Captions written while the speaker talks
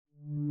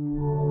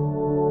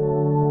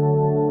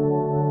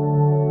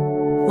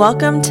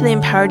Welcome to the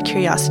Empowered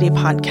Curiosity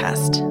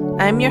Podcast.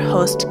 I'm your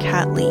host,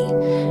 Kat Lee,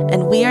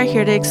 and we are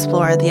here to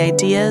explore the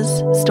ideas,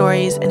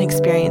 stories, and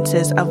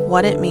experiences of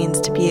what it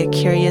means to be a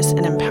curious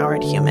and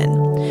empowered human.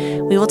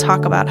 We will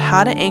talk about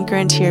how to anchor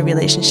into your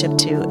relationship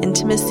to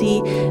intimacy,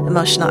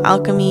 emotional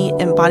alchemy,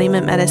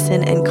 embodiment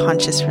medicine, and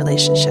conscious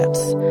relationships.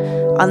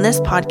 On this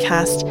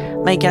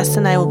podcast, my guests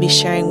and I will be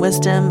sharing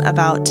wisdom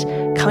about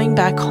coming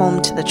back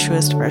home to the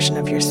truest version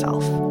of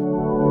yourself.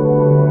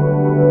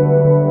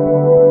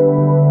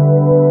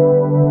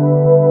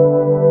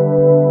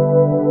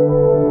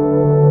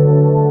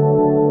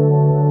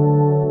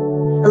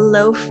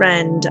 Hello,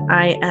 friend.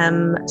 I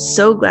am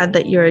so glad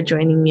that you're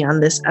joining me on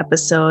this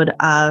episode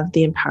of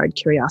the Empowered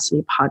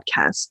Curiosity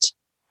Podcast.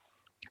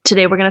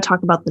 Today, we're going to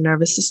talk about the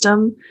nervous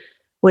system,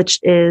 which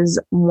is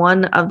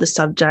one of the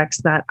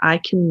subjects that I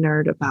can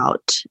nerd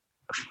about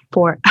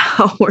for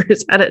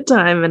hours at a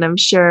time. And I'm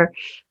sure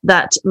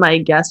that my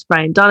guest,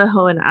 Brian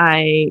Donahoe, and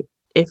I,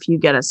 if you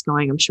get us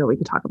going, I'm sure we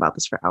can talk about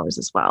this for hours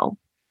as well.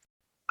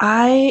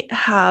 I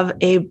have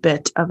a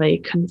bit of a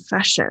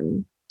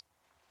confession,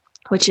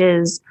 which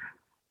is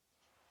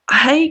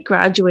I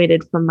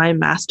graduated from my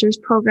master's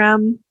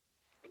program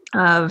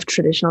of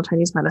traditional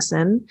Chinese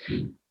medicine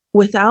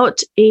without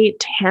a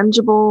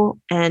tangible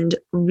and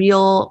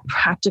real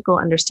practical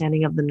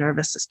understanding of the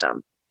nervous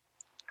system.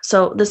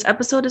 So this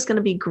episode is going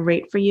to be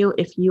great for you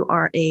if you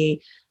are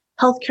a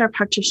healthcare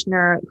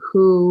practitioner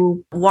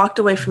who walked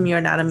away from your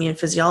anatomy and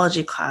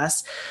physiology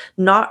class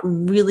not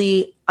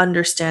really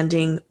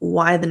understanding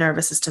why the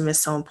nervous system is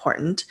so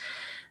important.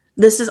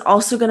 This is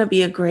also going to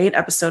be a great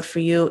episode for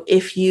you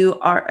if you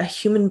are a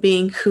human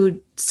being who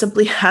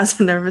simply has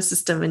a nervous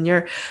system and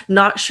you're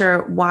not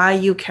sure why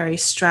you carry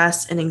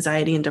stress and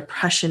anxiety and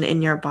depression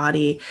in your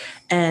body.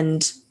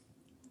 And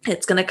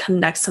it's going to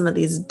connect some of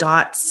these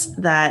dots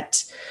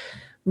that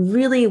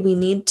really we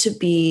need to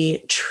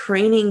be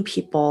training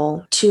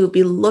people to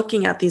be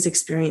looking at these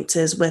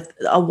experiences with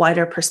a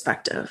wider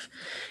perspective.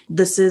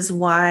 This is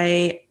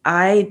why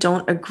I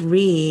don't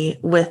agree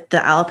with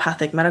the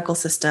allopathic medical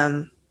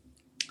system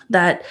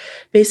that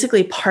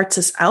basically parts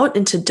us out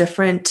into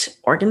different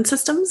organ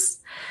systems.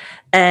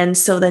 And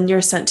so then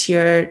you're sent to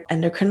your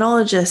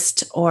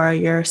endocrinologist, or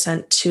you're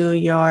sent to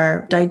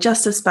your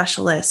digestive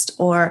specialist,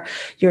 or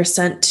you're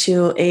sent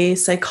to a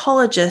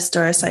psychologist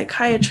or a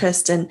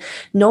psychiatrist, and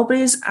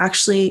nobody's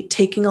actually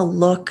taking a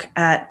look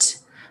at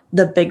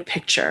the big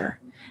picture.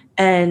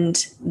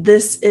 And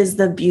this is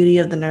the beauty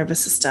of the nervous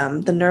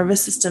system. The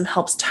nervous system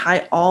helps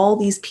tie all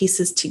these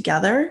pieces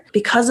together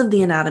because of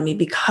the anatomy,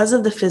 because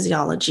of the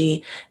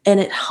physiology, and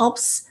it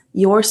helps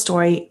your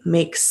story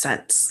make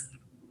sense.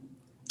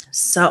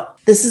 So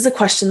this is a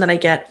question that I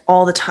get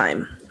all the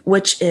time,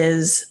 which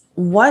is,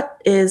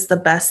 what is the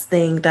best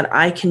thing that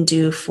I can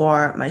do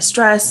for my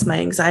stress, my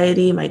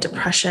anxiety, my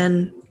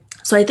depression?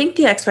 So I think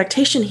the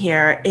expectation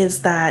here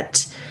is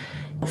that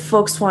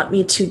folks want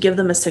me to give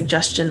them a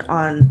suggestion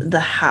on the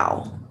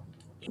how.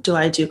 Do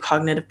I do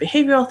cognitive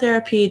behavioral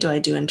therapy? Do I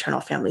do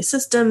internal family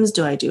systems?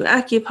 Do I do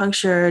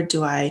acupuncture?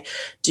 Do I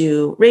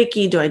do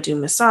Reiki? Do I do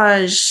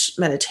massage,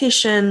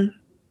 meditation?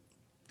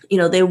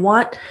 They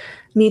want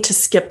me to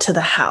skip to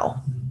the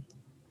how.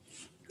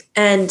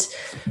 And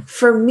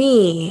for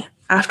me,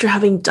 after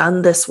having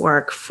done this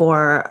work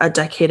for a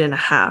decade and a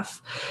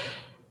half,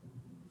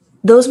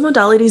 those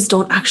modalities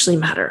don't actually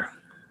matter.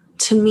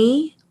 To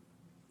me,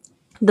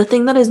 the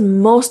thing that is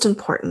most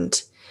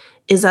important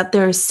is that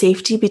there is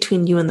safety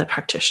between you and the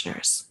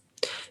practitioners.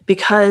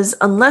 Because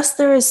unless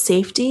there is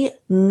safety,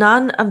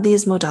 none of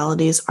these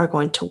modalities are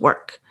going to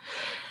work.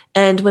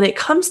 And when it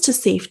comes to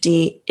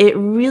safety, it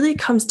really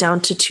comes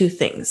down to two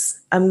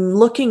things. I'm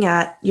looking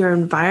at your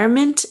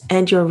environment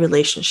and your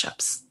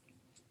relationships.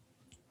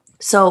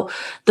 So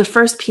the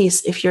first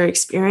piece, if you're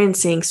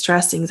experiencing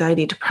stress,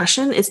 anxiety,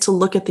 depression, is to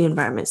look at the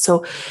environment.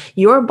 So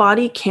your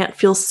body can't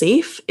feel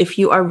safe if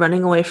you are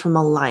running away from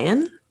a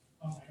lion.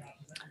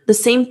 The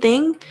same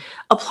thing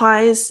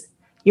applies.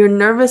 Your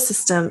nervous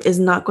system is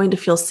not going to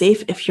feel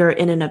safe if you're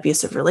in an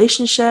abusive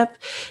relationship,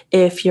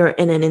 if you're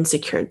in an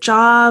insecure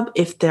job,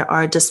 if there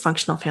are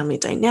dysfunctional family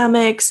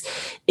dynamics,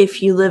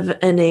 if you live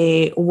in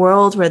a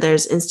world where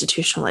there's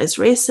institutionalized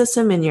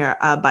racism and you're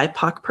a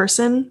BIPOC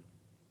person.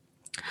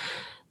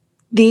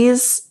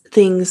 These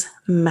things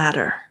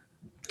matter.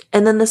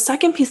 And then the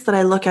second piece that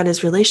I look at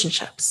is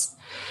relationships,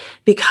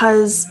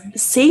 because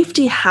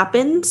safety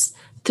happens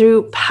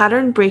through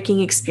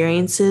pattern-breaking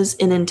experiences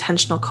in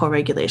intentional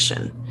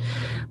co-regulation.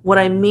 What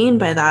I mean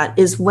by that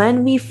is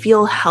when we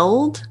feel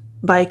held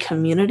by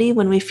community,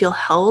 when we feel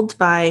held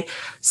by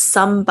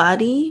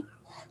somebody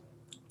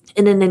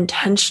in an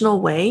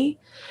intentional way,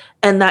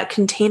 and that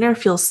container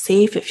feels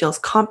safe, it feels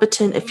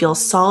competent, it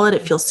feels solid,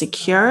 it feels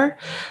secure,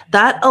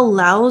 that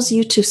allows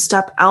you to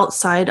step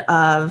outside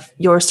of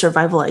your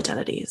survival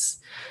identities.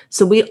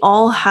 So we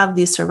all have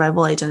these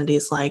survival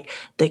identities like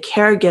the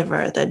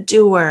caregiver, the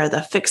doer,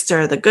 the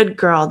fixer, the good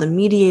girl, the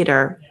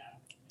mediator.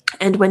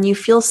 And when you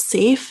feel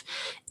safe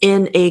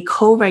in a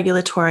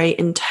co-regulatory,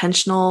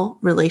 intentional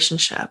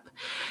relationship,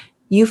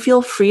 you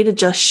feel free to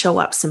just show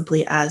up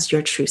simply as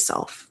your true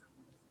self,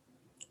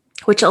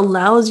 which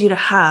allows you to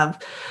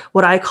have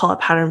what I call a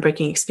pattern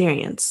breaking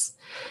experience.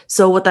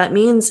 So what that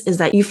means is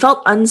that you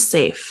felt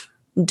unsafe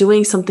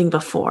doing something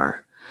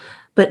before,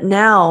 but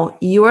now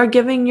you are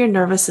giving your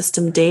nervous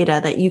system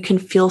data that you can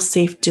feel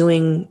safe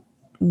doing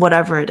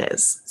whatever it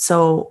is.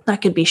 So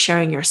that could be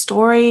sharing your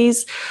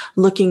stories,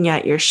 looking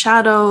at your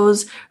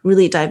shadows,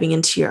 really diving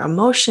into your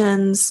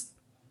emotions.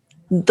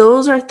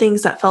 Those are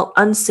things that felt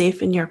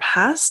unsafe in your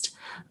past.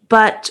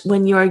 But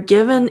when you're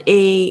given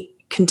a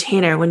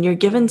container, when you're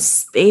given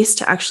space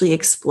to actually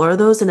explore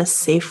those in a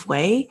safe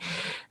way,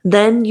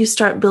 then you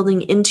start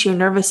building into your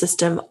nervous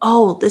system,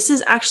 oh, this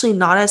is actually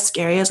not as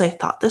scary as I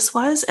thought this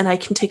was, and I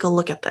can take a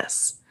look at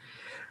this.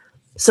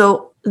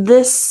 So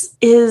this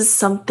is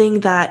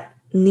something that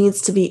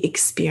needs to be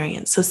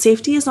experienced. So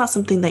safety is not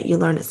something that you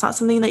learn. It's not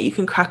something that you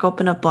can crack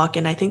open a book.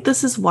 And I think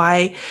this is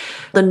why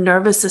the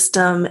nervous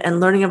system and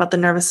learning about the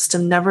nervous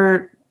system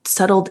never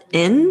settled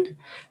in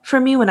for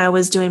me when I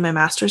was doing my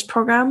master's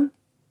program,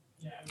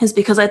 is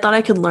because I thought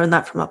I could learn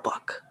that from a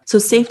book. So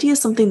safety is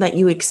something that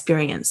you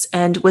experience.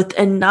 And with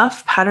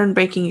enough pattern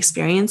breaking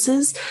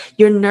experiences,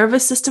 your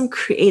nervous system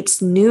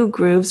creates new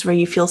grooves where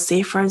you feel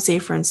safer and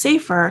safer and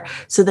safer.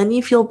 So then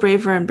you feel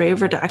braver and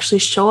braver to actually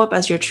show up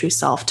as your true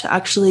self, to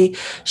actually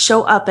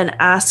show up and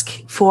ask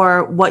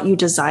for what you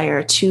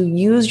desire, to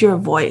use your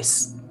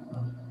voice.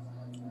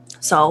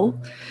 So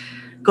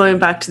going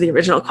back to the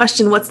original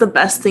question, what's the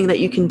best thing that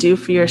you can do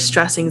for your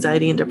stress,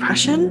 anxiety, and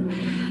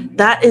depression?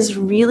 That is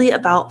really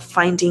about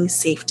finding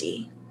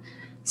safety,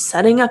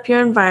 setting up your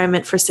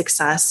environment for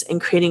success,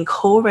 and creating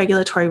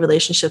co-regulatory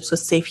relationships with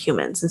safe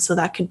humans. And so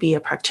that could be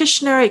a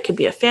practitioner, it could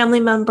be a family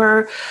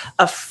member,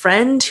 a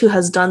friend who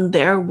has done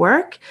their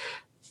work.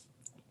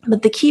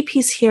 But the key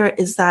piece here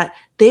is that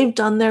they've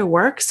done their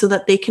work so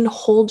that they can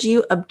hold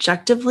you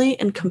objectively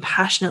and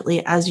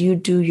compassionately as you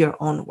do your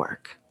own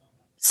work.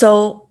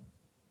 So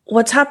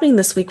what's happening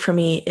this week for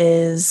me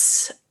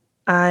is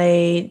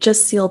I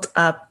just sealed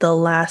up the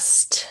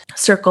last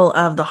circle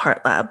of the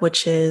Heart Lab,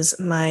 which is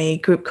my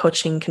group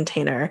coaching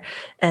container.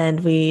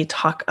 And we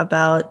talk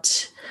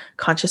about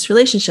conscious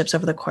relationships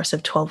over the course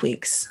of 12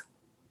 weeks.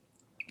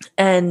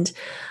 And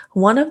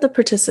one of the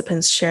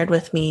participants shared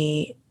with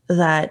me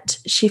that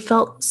she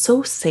felt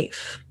so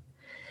safe.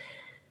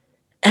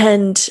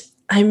 And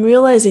I'm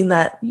realizing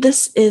that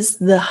this is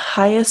the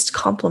highest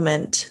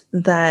compliment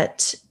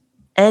that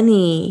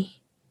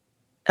any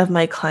of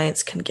my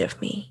clients can give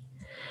me.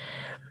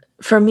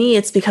 For me,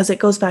 it's because it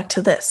goes back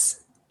to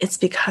this. It's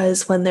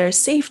because when there's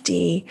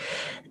safety,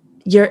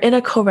 you're in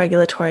a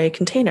co-regulatory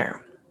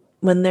container.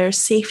 When there's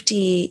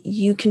safety,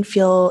 you can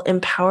feel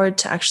empowered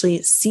to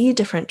actually see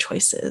different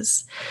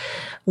choices.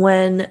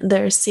 When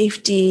there's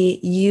safety,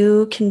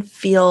 you can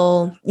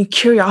feel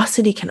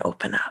curiosity can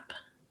open up.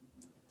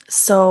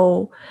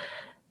 So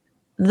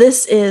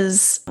this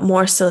is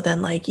more so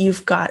than like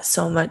you've got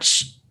so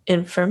much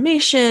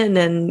information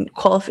and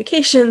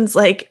qualifications.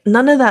 Like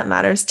none of that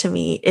matters to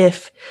me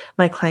if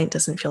my client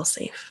doesn't feel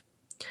safe.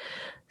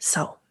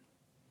 So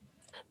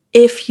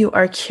if you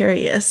are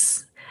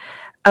curious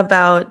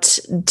about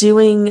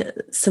doing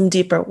some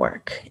deeper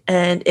work,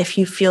 and if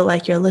you feel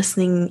like you're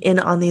listening in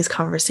on these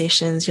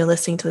conversations, you're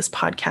listening to this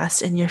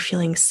podcast and you're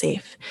feeling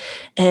safe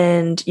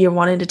and you're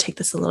wanting to take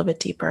this a little bit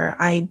deeper,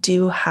 I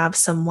do have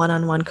some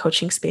one-on-one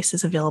coaching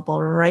spaces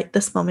available right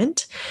this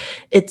moment.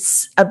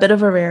 It's a bit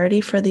of a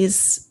rarity for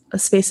these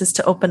spaces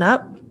to open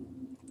up.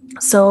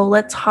 So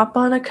let's hop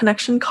on a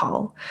connection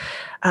call.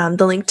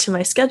 The link to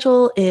my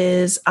schedule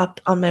is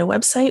up on my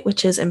website,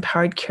 which is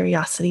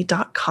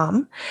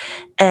empoweredcuriosity.com.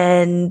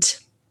 And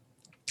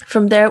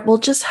from there, we'll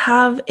just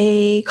have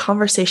a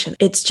conversation.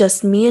 It's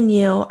just me and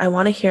you. I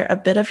want to hear a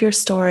bit of your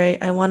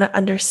story. I want to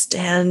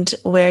understand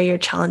where your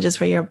challenges,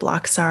 where your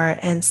blocks are,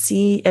 and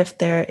see if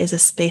there is a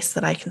space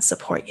that I can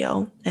support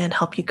you and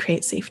help you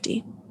create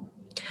safety.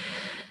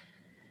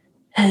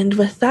 And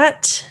with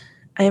that,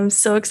 I am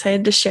so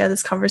excited to share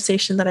this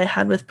conversation that I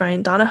had with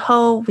Brian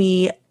Donahoe.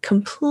 We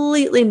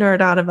completely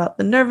nerd out about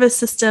the nervous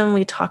system.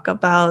 We talk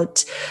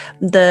about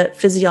the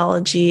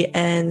physiology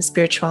and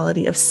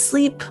spirituality of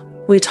sleep.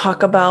 We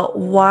talk about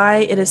why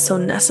it is so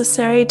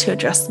necessary to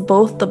address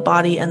both the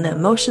body and the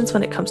emotions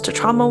when it comes to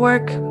trauma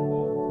work.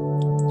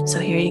 So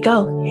here you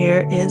go.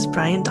 Here is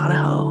Brian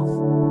Donahoe.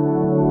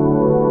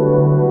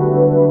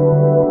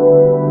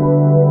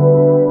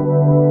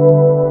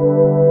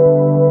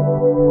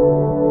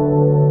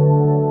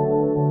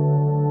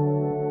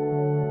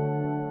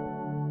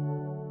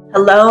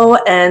 Hello,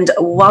 and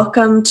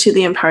welcome to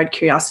the Empowered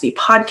Curiosity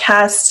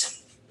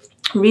podcast.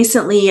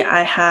 Recently,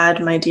 I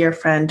had my dear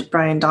friend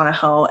Brian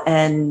Donahoe,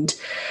 and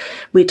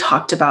we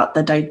talked about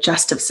the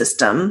digestive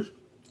system.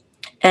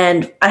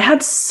 And I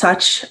had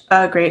such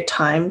a great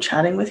time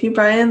chatting with you,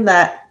 Brian,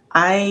 that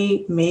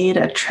I made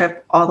a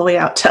trip all the way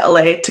out to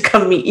LA to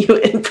come meet you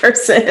in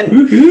person.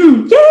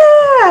 Mm-hmm.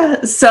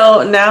 Yeah!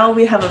 So now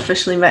we have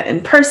officially met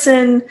in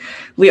person.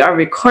 We are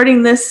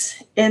recording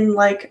this in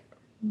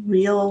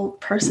real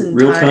person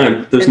real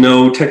time. There's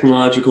no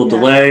technological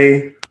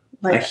delay.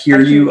 I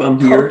hear you. I'm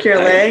here. Poke your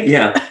leg.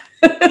 Yeah.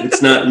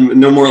 It's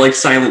no more like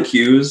silent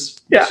cues.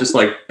 Yeah. It's just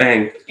like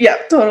bang. Yeah,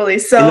 totally.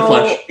 So in the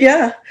flesh.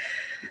 Yeah.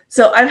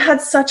 So I've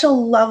had such a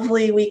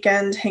lovely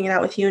weekend hanging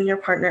out with you and your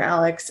partner,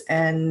 Alex,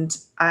 and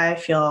I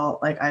feel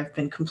like I've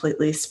been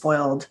completely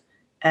spoiled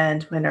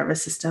and my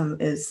nervous system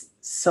is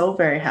so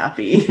very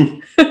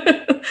happy.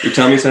 Your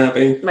tummy's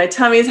happy? My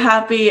tummy's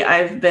happy.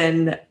 I've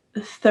been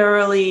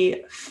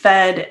thoroughly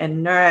fed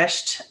and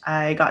nourished.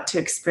 I got to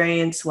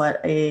experience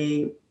what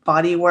a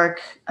body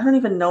work, I don't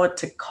even know what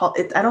to call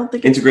it. I don't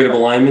think it's integrative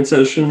alignment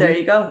session. There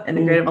you go.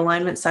 Integrative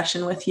alignment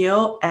session with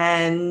you.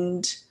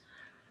 And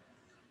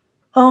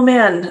oh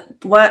man,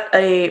 what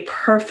a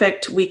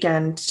perfect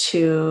weekend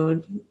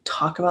to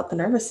talk about the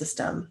nervous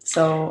system.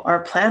 So our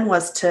plan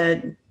was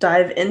to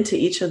dive into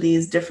each of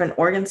these different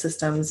organ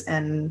systems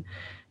and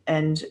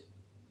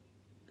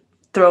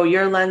throw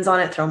your lens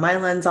on it, throw my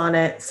lens on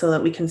it, so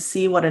that we can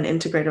see what an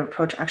integrative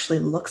approach actually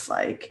looks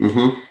like.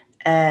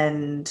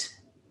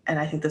 And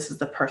I think this is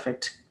the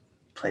perfect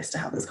place to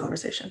have this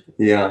conversation.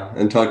 Yeah,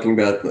 and talking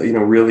about,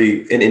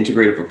 really an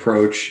integrative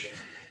approach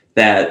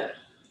that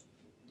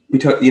we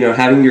talk,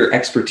 having your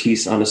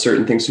expertise on a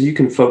certain thing so you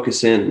can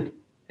focus in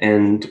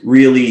and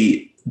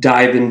really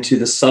dive into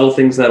the subtle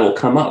things that will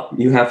come up.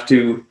 You have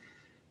to,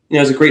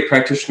 as a great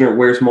practitioner,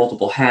 wears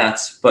multiple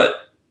hats,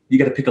 but you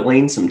got to pick a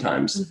lane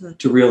sometimes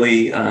to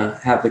really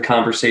have the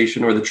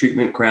conversation or the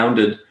treatment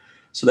grounded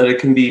so that it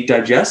can be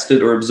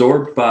digested or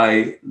absorbed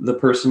by the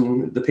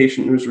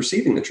patient who's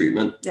receiving the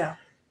treatment. Yeah.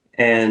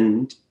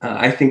 And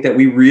I think that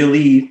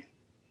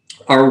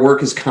our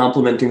work is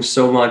complementing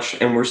so much,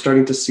 and we're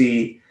starting to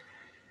see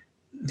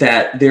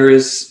that there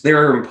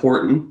are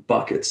important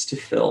buckets to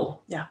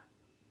fill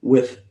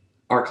with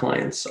our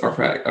clients, in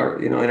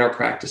our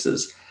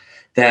practices,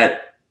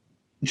 that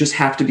just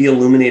have to be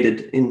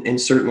illuminated in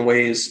certain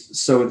ways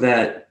so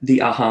that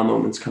the aha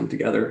moments come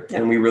together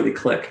and we really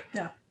click.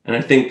 Yeah. And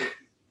I think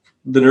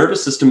the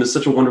nervous system is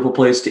such a wonderful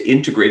place to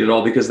integrate it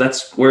all, because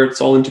that's where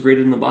it's all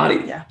integrated in the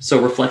body. Yeah. So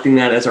reflecting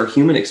that as our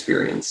human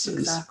experience.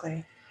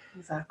 Exactly.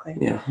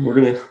 Yeah. We're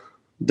going to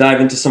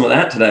dive into some of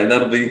that today.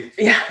 That'll be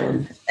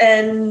fun.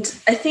 And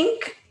I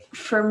think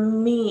for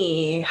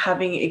me,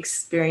 having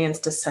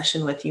experienced a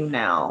session with you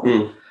now,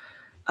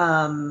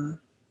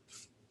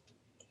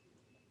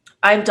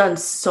 I've done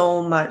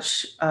so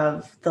much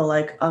of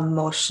the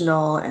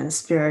emotional and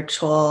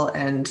spiritual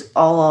and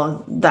all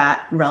of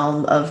that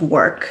realm of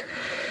work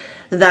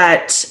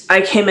that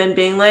I came in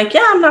being like,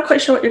 I'm not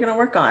quite sure what you're going to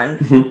work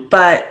on.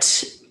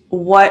 But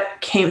what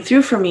came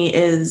through for me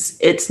is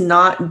it's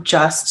not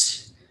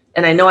just,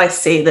 and I know I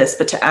say this,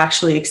 but to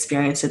actually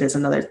experience it is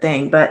another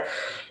thing. But,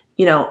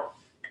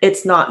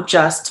 it's not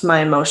just my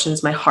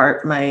emotions, my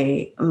heart,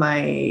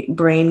 my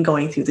brain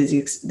going through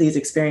these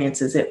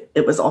experiences.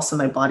 It was also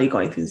my body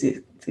going through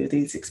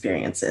these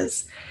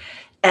experiences.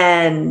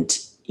 And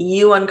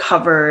you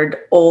uncovered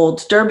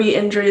old derby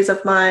injuries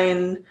of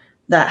mine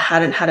that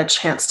hadn't had a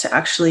chance to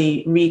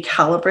actually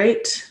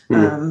recalibrate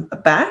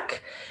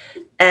back.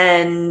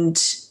 And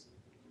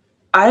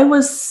I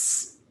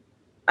was,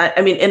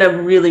 in a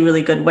really,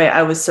 really good way,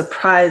 I was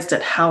surprised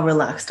at how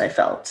relaxed I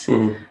felt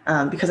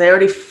because I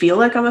already feel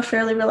like I'm a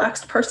fairly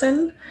relaxed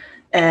person.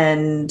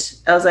 And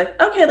I was like,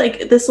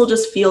 okay, this will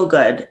just feel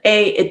good.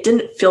 It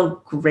didn't feel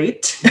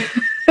great.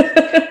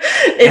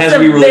 It's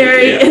a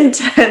very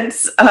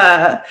intense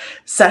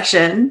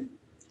session,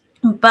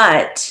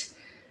 but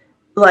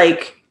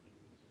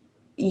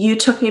you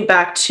took me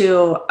back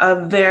to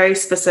a very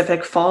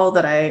specific fall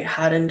that I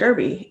had in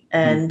derby,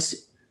 and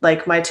my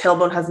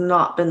tailbone has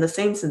not been the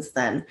same since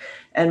then,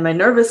 and my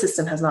nervous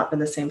system has not been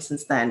the same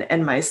since then,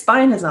 and my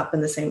spine has not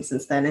been the same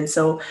since then. And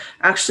so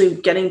actually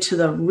getting to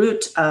the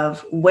root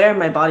of where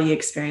my body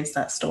experienced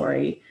that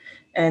story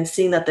and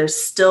seeing that there's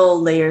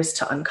still layers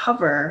to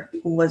uncover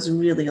was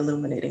really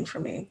illuminating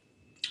for me.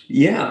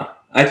 Yeah,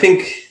 I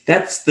think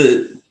that's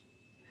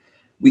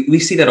we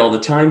see that all the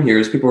time here,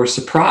 is people are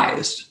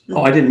surprised.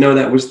 Oh, I didn't know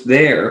that was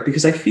there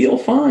because I feel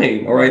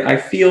fine. Or I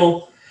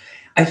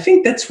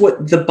think that's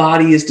what the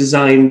body is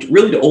designed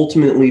really to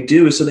ultimately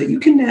do, is so that you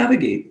can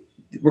navigate,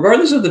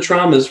 regardless of the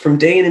traumas, from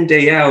day in and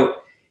day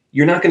out.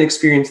 You're not going to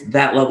experience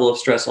that level of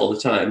stress all the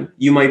time.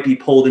 You might be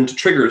pulled into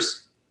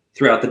triggers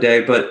throughout the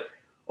day, but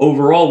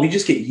overall, we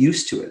just get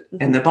used to it.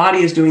 And the body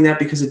is doing that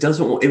because it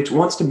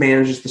wants to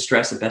manage the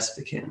stress the best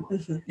it can.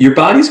 Your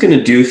body's going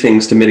to do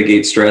things to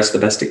mitigate stress the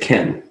best it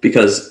can,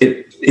 because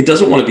it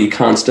doesn't want to be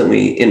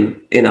constantly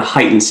in a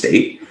heightened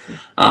state.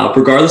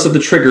 Regardless of the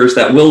triggers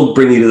that will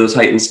bring you to those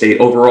heightened state,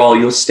 overall,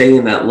 you'll stay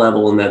in that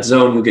level, in that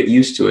zone. You'll get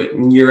used to it.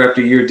 And year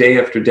after year, day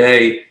after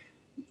day,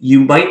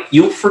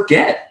 you'll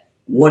forget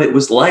what it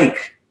was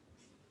like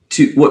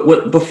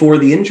what before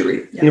the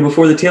injury,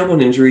 before the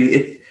tailbone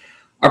injury.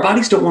 Our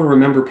bodies don't want to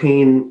remember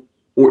pain,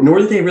 nor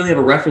do they really have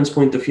a reference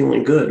point to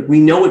feeling good.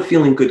 We know what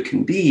feeling good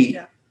can be.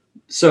 Yeah.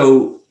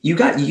 So you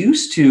got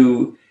used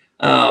to,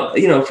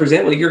 for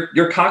example,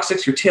 your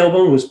coccyx, your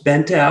tailbone was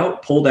bent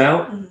out, pulled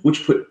out,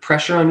 which put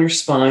pressure on your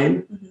spine,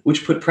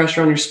 which put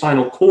pressure on your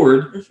spinal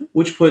cord,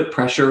 which put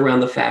pressure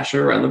around the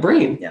fascia, around the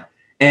brain. Yeah.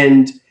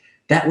 And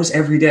that was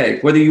every day.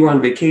 Whether you were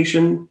on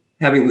vacation,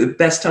 having the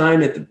best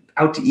time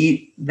out to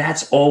eat,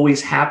 that's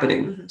always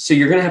happening. Mm-hmm. So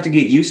you're going to have to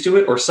get used to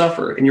it or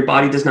suffer, and your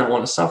body does not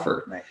want to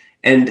suffer. Right.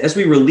 And as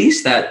we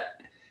release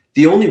that,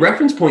 the only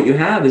reference point you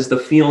have is the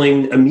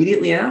feeling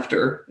immediately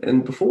after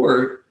and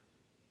before.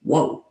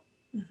 Whoa,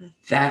 Mm-hmm.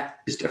 that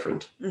is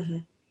different. Mm-hmm.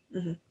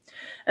 Mm-hmm.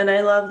 And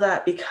I love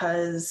that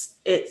because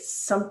it's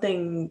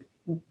something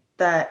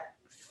that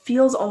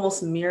feels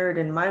almost mirrored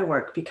in my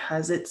work,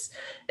 because it's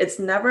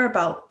never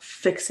about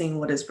fixing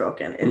what is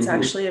broken. It's Mm-hmm.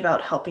 actually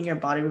about helping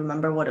your body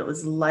remember what it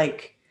was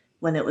like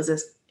when it was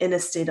in a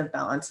state of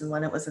balance, and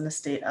when it was in a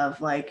state of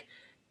like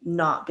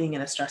not being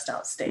in a stressed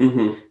out state.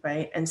 Mm-hmm.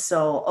 Right. And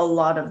so a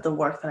lot of the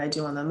work that I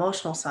do on the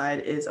emotional side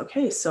is,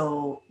 okay,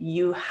 so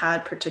you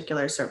had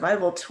particular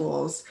survival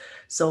tools.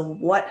 So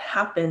what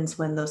happens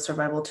when those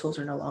survival tools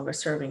are no longer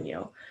serving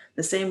you?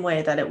 The same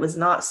way that it was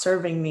not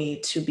serving me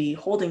to be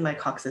holding my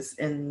coccyx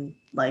in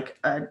like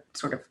a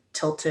sort of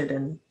tilted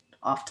and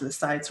off to the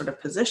side sort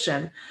of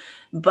position,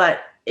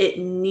 but it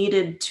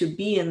needed to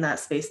be in that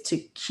space to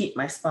keep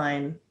my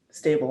spine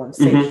stable and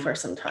safe Mm-hmm. for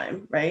some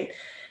time. Right.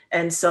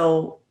 And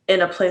so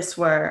in a place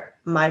where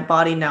my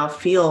body now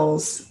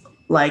feels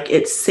like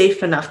it's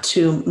safe enough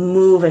to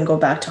move and go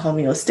back to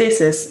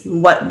homeostasis,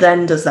 what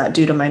then does that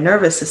do to my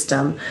nervous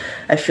system?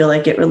 I feel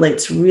like it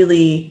relates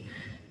really,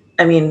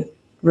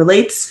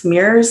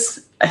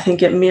 mirrors. I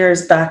think it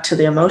mirrors back to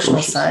the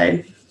emotional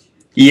side.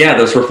 Yeah,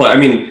 those reflect. I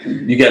mean,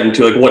 you get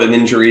into like what an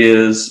injury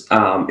is.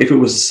 If it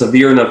was a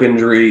severe enough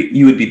injury,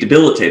 you would be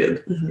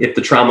debilitated. Mm-hmm. If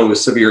the trauma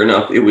was severe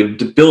enough, it would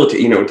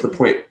debilitate, to the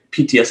point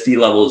PTSD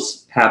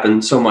levels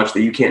happen so much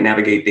that you can't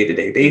navigate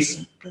day-to-day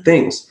Mm-hmm.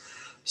 things.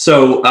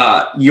 So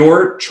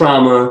your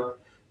trauma,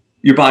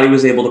 your body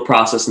was able to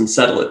process and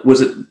settle it.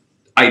 Was it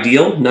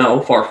ideal?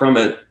 No, far from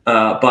it.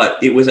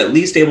 But it was at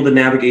least able to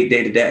navigate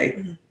day to day.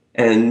 Mm-hmm.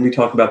 And we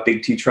talk about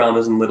big T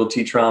traumas and little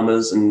T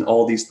traumas and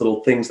all these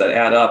little things that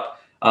add up.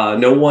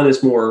 No one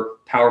is more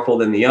powerful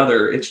than the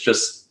other. It's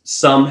just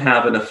some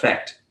have an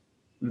effect,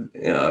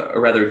 a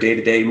rather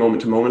day-to-day,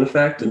 moment-to-moment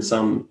effect, and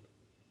some,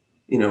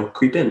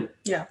 creep in.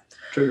 Yeah.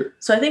 Trigger.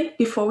 So I think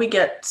before we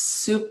get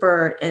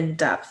super in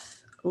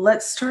depth,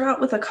 let's start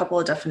out with a couple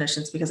of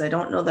definitions, because I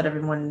don't know that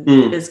everyone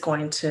is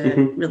going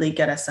to really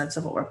get a sense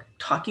of what we're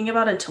talking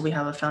about until we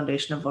have a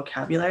foundation of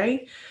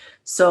vocabulary.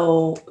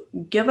 So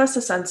give us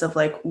a sense of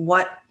like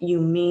what you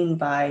mean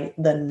by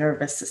the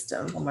nervous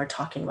system when we're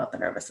talking about the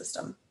nervous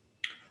system.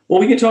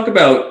 Well, we can talk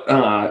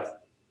about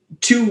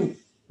two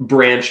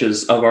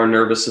branches of our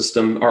nervous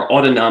system, our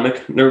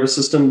autonomic nervous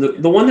system,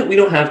 the one that we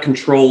don't have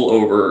control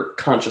over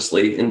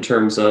consciously, in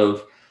terms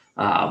of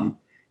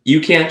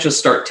you can't just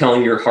start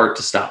telling your heart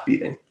to stop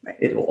beating. Right.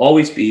 It will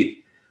always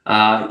beat.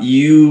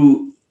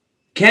 You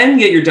can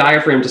get your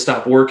diaphragm to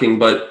stop working,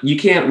 but you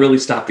can't really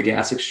stop the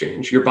gas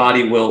exchange. Your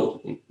body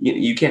will,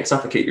 you can't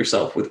suffocate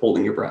yourself with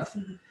holding your breath.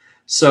 Mm-hmm.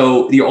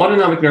 So the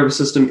autonomic nervous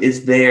system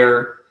is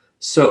there.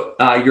 So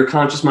your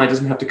conscious mind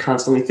doesn't have to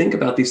constantly think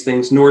about these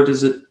things, nor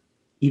is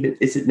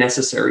it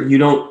necessary. You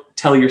don't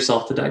tell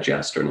yourself to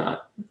digest or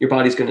not. Your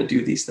body's going to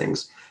do these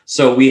things.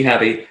 So we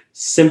have a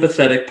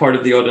sympathetic part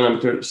of the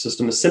autonomic nervous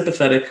system, a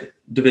sympathetic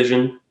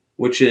division,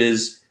 which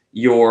is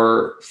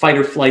your fight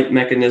or flight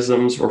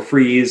mechanisms or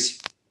freeze,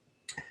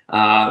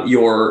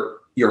 your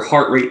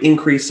heart rate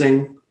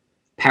increasing,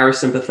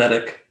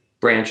 parasympathetic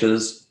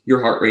branches, your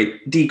heart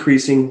rate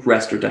decreasing,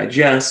 rest or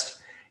digest.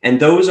 And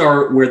those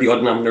are where the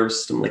autonomic nervous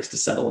system likes to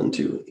settle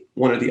into,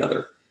 one or the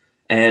other.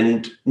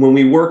 And when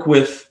we work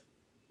with,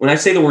 when I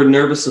say the word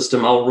nervous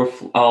system,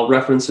 I'll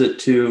reference it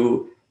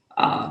to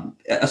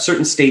a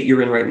certain state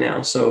you're in right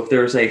now. So if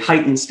there's a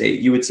heightened state,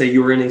 you would say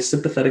you were in a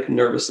sympathetic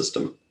nervous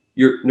system.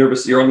 Your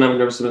autonomic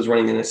nervous system is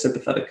running in a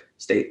sympathetic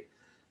state.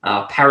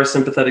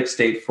 Parasympathetic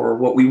state for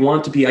what we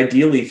want to be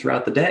ideally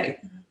throughout the day.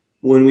 Mm-hmm.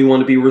 When we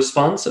want to be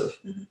responsive,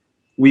 mm-hmm.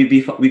 we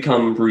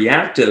become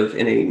reactive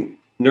in a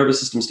nervous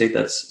system state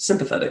that's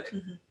sympathetic.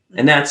 Mm-hmm.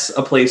 And that's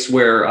a place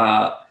where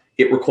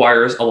it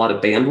requires a lot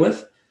of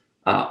bandwidth,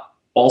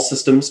 all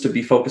systems to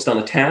be focused on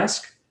a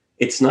task.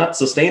 It's not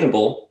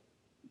sustainable.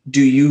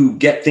 Do you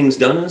get things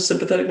done in a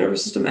sympathetic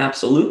nervous system?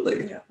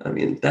 Absolutely. Yeah. I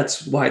mean,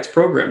 that's why it's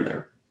programmed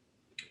there.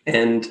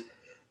 And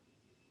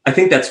I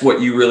think that's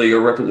what you really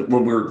are referencing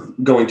when we're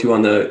going to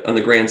on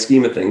the grand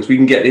scheme of things. We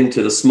can get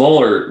into the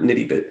smaller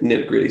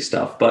nitty gritty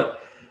stuff,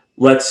 but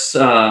let's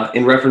in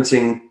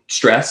referencing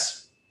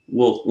stress,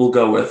 we'll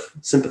go with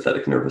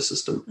sympathetic nervous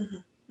system.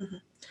 Mm-hmm. Mm-hmm.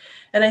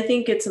 And I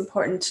think it's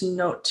important to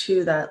note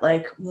too that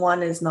like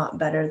one is not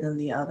better than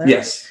the other.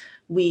 Yes.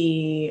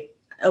 We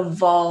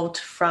evolved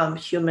from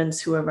humans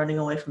who were running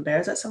away from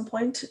bears at some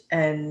point.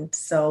 And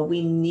so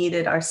we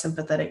needed our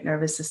sympathetic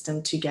nervous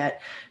system to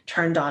get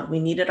turned on. We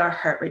needed our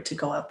heart rate to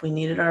go up. We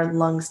needed our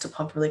lungs to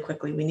pump really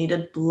quickly. We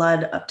needed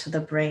blood up to the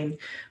brain.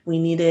 We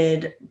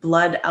needed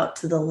blood out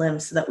to the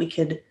limbs so that we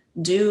could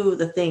do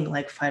the thing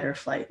like fight or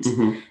flight.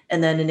 Mm-hmm.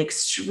 And then in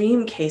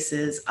extreme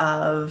cases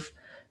of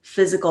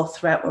physical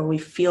threat where we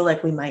feel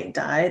like we might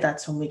die,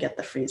 that's when we get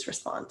the freeze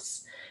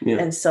response. Yeah.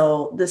 And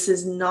so this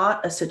is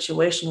not a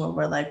situation where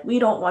we're like, we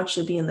don't want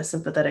you to be in the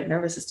sympathetic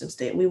nervous system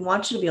state. We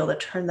want you to be able to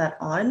turn that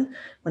on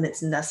when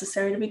it's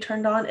necessary to be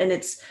turned on. And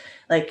it's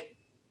like,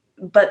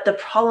 but the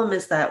problem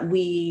is that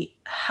we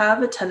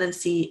have a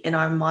tendency in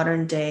our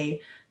modern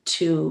day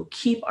to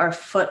keep our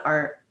foot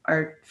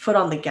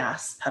on the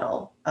gas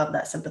pedal of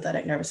that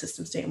sympathetic nervous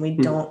system state, and we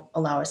don't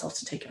allow ourselves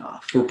to take it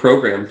off. We're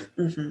programmed.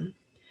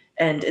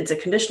 And it's a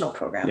conditional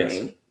programming.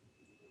 Yes.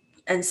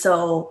 And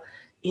so,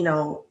 you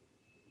know,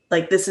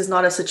 like, this is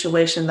not a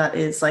situation that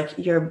is like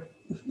you're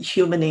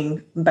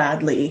humaning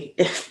badly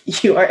if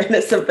you are in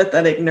a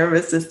sympathetic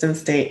nervous system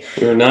state.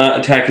 We're not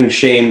attacking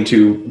shame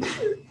to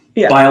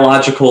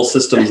biological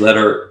systems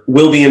that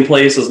will be in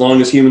place as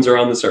long as humans are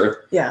on this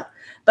earth. Yeah.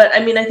 But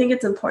I mean, I think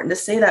it's important to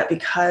say that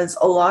because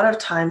a lot of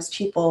times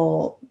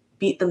people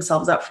beat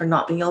themselves up for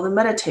not being able to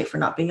meditate, for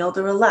not being able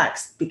to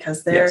relax,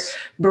 because their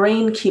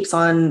brain keeps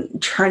on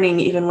churning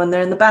even when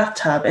they're in the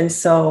bathtub. And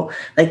so,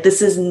 like,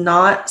 this is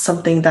not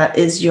something that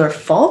is your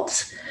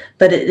fault,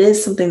 but it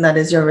is something that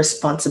is your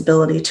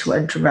responsibility to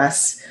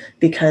address,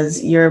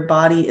 because your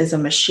body is a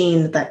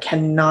machine that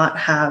cannot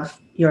have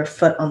your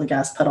foot on the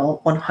gas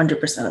pedal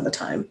 100% of the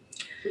time.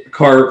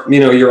 Car, you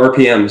know, your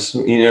RPMs,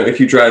 you know, if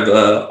you drive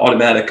a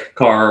automatic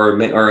car or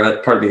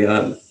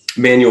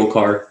manual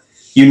car,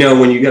 you know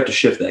when you have to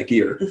shift that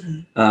gear.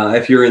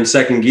 If you're in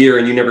second gear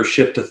and you never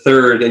shift to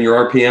third and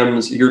your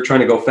RPMs, you're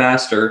trying to go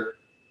faster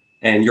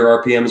and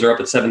your RPMs are up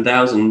at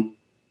 7,000,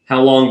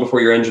 how long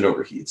before your engine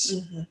overheats?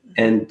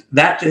 And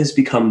that has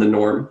become the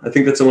norm. I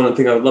think that's the one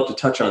thing I would love to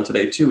touch on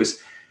today too,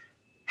 is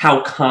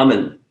how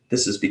common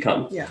this has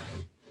become. Yeah.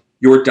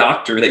 Your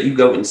doctor that you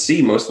go and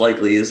see most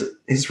likely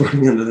is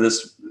running into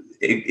this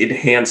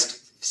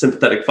enhanced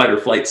sympathetic fight or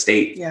flight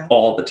state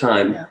all the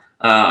time.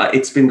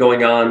 It's been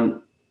going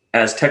on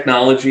as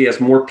technology,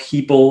 as more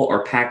people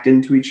are packed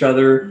into each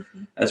other,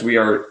 as we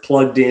are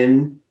plugged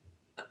in.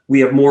 We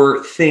have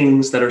more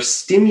things that are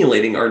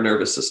stimulating our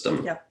nervous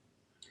system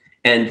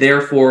and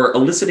therefore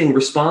eliciting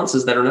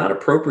responses that are not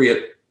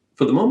appropriate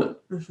for the moment.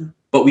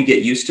 But we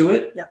get used to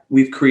it.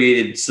 We've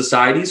created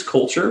societies,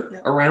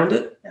 culture around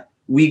it.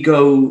 We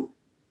go,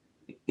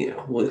 you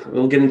know,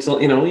 we'll get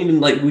into, you know, even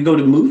like we go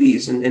to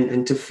movies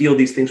and to feel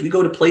these things. We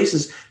go to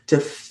places to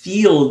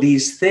feel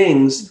these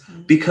things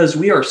because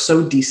we are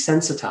so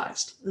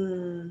desensitized.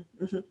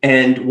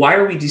 And why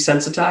are we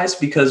desensitized?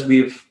 Because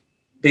we've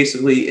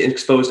basically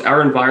exposed,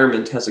 our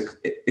environment has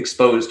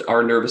exposed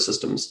our nervous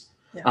systems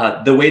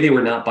the way they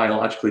were not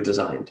biologically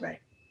designed.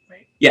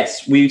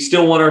 Yes, we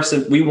still want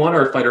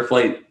our fight or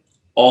flight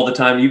all the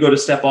time. You go to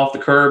step off the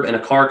curb and a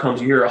car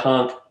comes, you hear a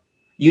honk.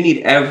 You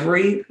need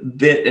every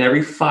bit and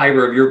every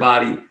fiber of your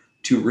body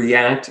to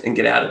react and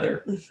get out of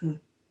there.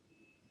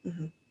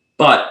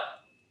 But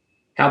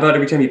how about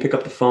every time you pick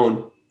up the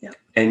phone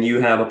and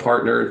you have a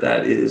partner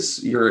that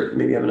you're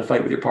maybe having a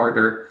fight with your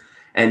partner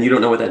and you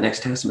don't know what that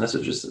next text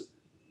message is?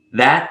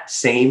 That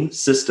same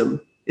system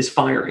is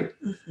firing.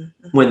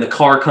 When the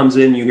car comes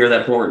in, you hear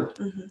that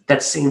horn.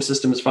 That same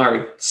system is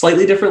firing.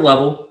 Slightly different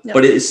level,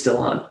 but it is still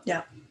on.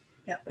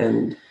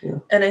 And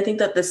I think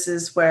that this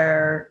is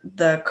where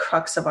the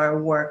crux of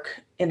our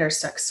work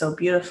intersects so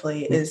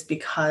beautifully, is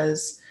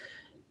because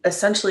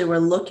essentially we're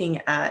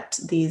looking at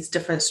these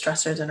different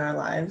stressors in our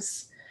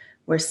lives.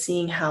 We're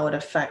seeing how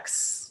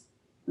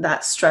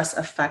that stress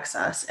affects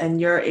us.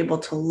 And you're able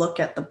to look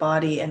at the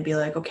body and be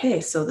like,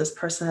 okay, so this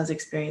person has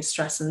experienced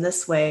stress in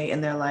this way in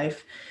their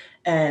life,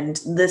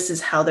 and this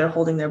is how they're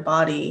holding their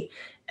body.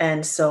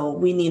 And so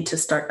we need to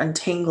start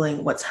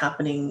untangling what's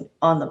happening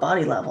on the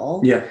body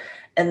level.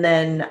 And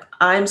then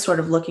I'm sort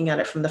of looking at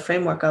it from the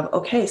framework of,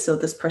 okay, so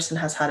this person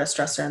has had a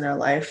stressor in their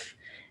life,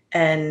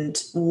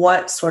 and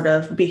what sort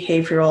of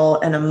behavioral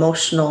and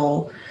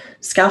emotional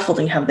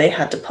scaffolding have they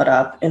had to put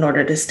up in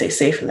order to stay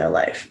safe in their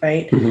life,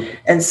 right?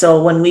 And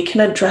so when we can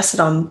address it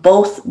on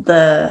both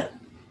the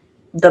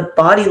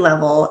body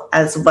level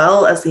as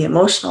well as the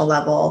emotional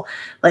level,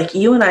 like,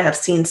 you and I have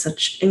seen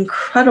such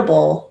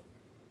incredible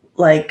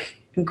like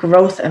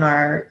growth in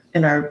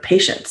our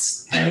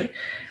patients, right?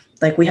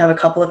 Like, we have a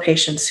couple of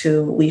patients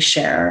who we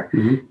share,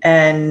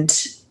 and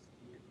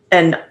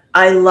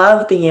I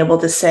love being able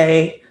to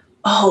say,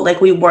 oh,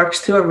 like, we worked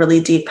through a really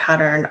deep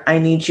pattern. I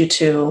need you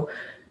to,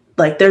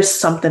 like, there's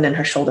something in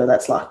her shoulder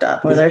that's locked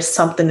up, or there's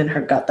something in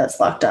her gut that's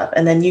locked up.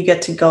 And then you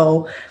get to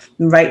go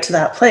right to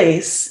that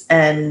place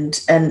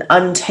and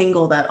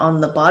untangle that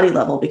on the body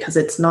level, because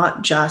it's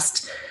not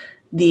just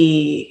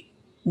the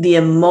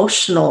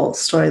emotional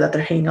story that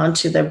they're hanging on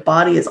to. Their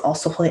body is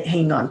also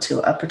hanging on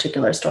to a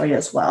particular story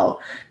as well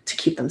to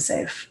keep them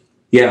safe.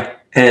 Yeah.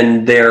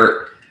 And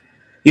they're,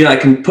 you know, I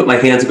can put my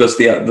hands, it goes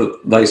the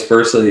vice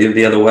versa,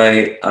 the other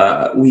way.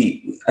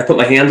 I put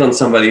my hands on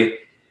somebody,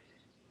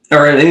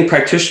 or any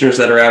practitioners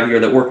that are out here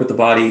that work with the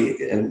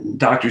body, and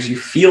doctors, you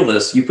feel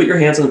this, you put your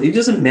hands on them, it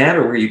doesn't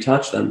matter where you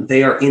touch them.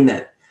 They are in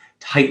that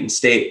heightened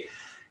state.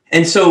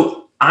 And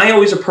so I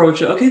always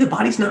approach it, okay, the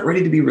body's not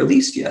ready to be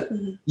released yet.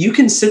 Mhm. You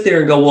can sit there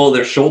and go, well,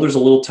 their shoulder's a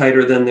little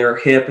tighter than their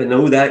hip, and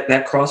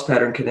that cross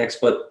pattern connects,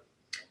 but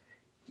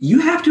you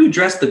have to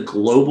address the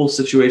global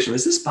situation.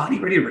 Is this body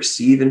ready to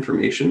receive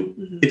information?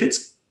 Mhm. If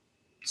it's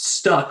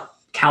stuck,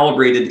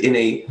 calibrated in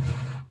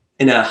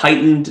a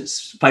heightened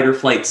fight or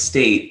flight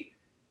state,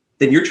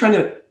 then you're trying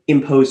to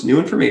impose new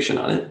information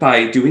on it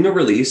by doing a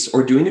release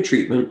or doing a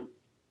treatment.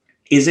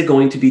 Is it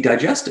going to be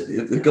digested?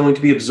 Is it going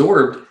to be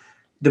absorbed?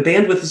 The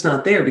bandwidth is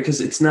not there because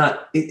it's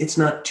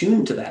not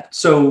tuned to that.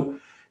 So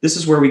this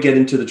is where we get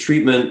into the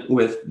treatment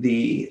with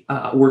the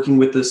working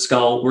with the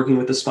skull, working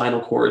with the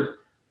spinal cord.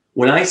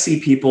 When I see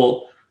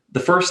people the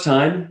first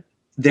time,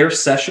 their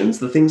sessions,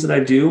 the things that I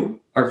do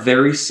are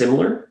very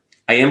similar.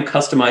 I am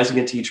customizing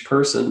it to each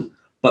person,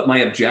 but my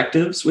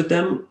objectives with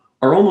them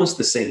are almost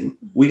the same.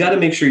 We got to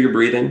make sure you're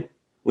breathing.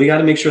 We got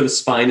to make sure the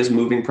spine is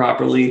moving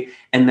properly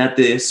and that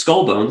the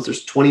skull bones,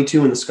 there's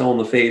 22 in the skull and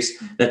the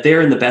face, that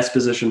they're in the best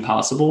position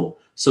possible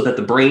so that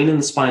the brain and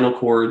the spinal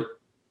cord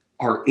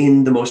are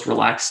in the most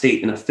relaxed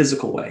state in a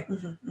physical way.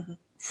 Mm-hmm, mm-hmm.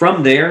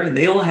 From there,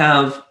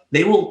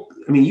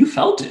 you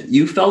felt it.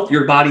 You felt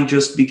your body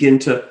just begin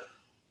to,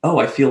 oh,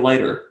 I feel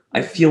lighter.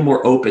 I feel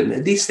more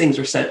open. These things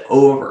are said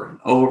over and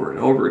over and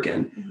over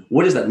again. Mm-hmm.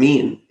 What does that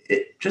mean?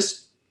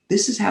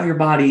 This is how your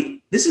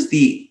body, this is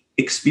the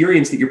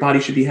experience that your body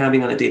should be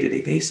having on a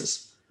day-to-day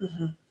basis.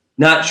 Mm-hmm.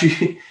 Not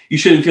you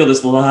shouldn't feel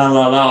this la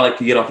la la like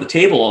you get off the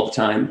table all the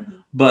time, mm-hmm.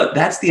 but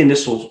that's the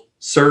initial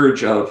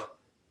surge of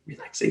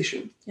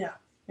relaxation.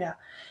 Yeah.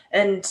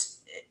 And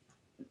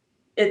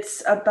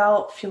it's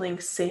about feeling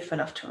safe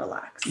enough to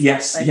relax.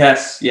 Yes,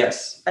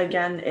 yes.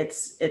 Again,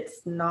 it's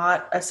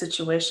not a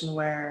situation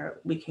where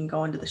we can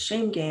go into the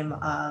shame game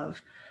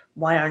of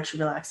why aren't you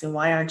relaxing?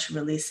 Why aren't you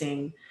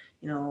releasing?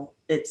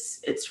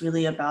 It's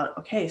really about,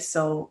 okay,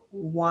 so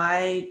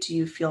why do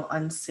you feel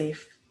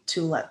unsafe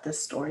to let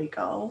this story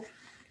go?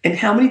 And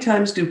how many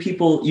times do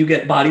you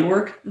get body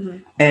work mm-hmm.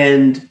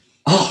 and,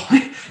 oh,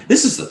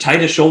 this is the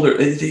tightest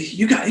shoulder.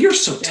 You're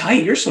so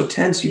tight. You're so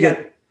tense. You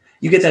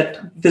get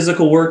that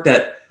physical work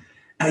that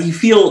you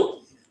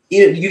feel,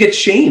 you get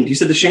shamed. You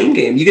said the shame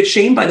game. You get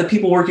shamed by the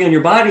people working on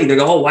your body. They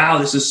go, oh, wow,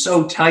 this is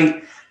so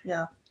tight.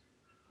 Yeah.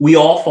 We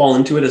all fall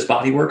into it as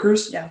body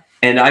workers. Yeah.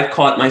 And I've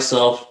caught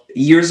myself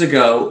years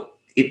ago.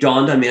 It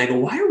dawned on me. I go,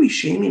 why are we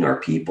shaming our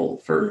people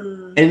for,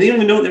 and they don't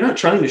even know, they're not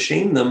trying to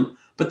shame them,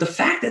 but the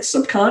fact that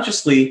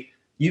subconsciously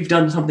you've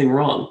done something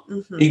wrong.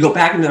 Mm-hmm. And you go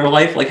back into their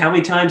life, like how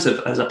many times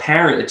as a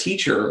parent, a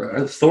teacher,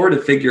 an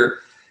authoritative figure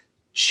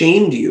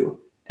shamed you,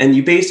 and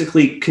you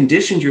basically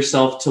conditioned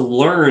yourself to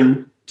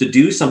learn to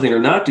do something or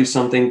not do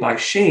something by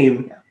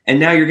shame. Yeah. And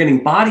now you're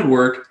getting body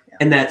work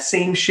and that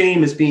same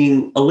shame is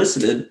being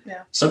elicited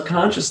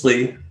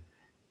subconsciously.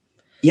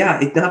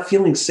 It's not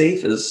feeling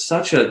safe is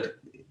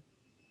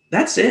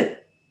that's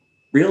it.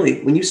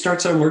 Really, when you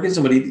start working with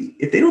somebody,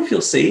 if they don't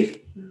feel safe,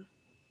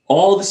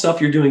 all the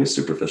stuff you're doing is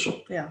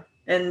superficial. Yeah.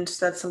 And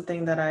that's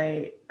something that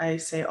I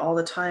say all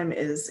the time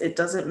is it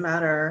doesn't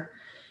matter.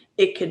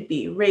 It could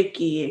be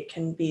Reiki, it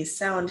can be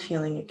sound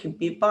healing, it could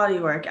be body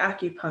work,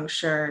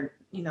 acupuncture,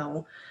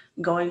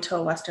 going to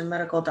a Western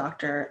medical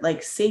doctor.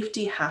 Like,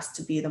 safety has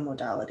to be the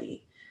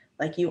modality.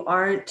 Like, you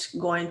aren't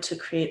going to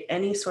create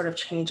any sort of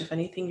change. If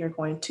anything, you're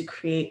going to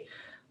create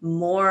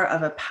more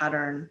of a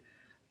pattern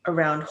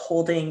around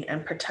holding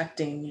and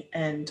protecting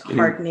and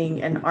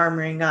hardening and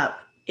armoring up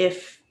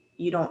if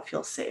you don't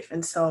feel safe.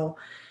 And so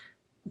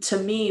to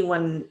me,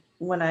 when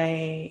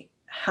I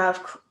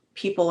have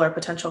people or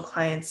potential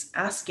clients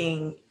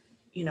asking,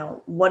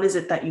 what is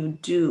it that you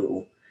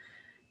do?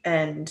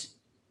 And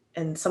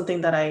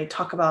something that I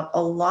talk about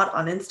a lot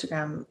on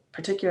Instagram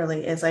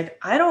particularly is like,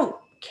 I don't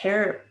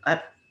care.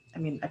 I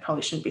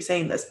probably shouldn't be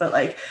saying this, but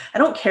like, I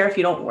don't care if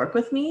you don't work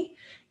with me.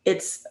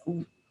 It's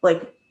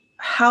like,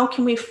 how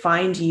can we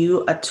find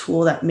you a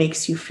tool that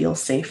makes you feel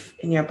safe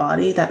in your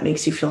body, that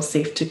makes you feel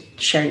safe to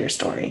share your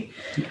story?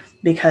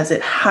 Because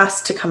it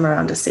has to come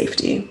around to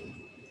safety.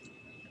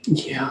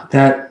 Yeah,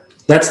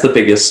 that's the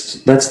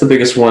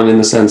biggest one in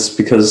the sense,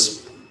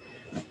 because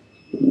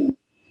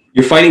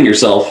you're fighting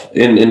yourself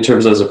in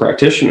terms of as a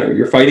practitioner.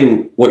 You're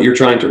fighting what you're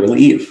trying to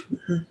relieve.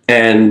 Mm-hmm.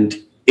 And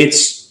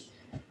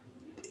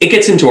it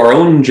gets into our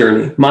own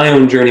journey, my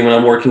own journey when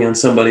I'm working on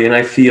somebody and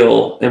I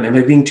feel, am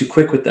I being too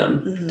quick with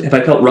them? Mm-hmm. Have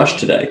I felt rushed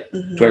today?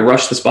 Mm-hmm. Do I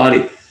rush this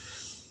body?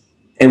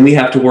 And we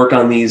have to work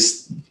on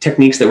these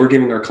techniques that we're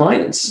giving our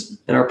clients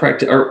and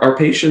our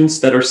patients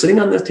that are sitting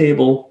on the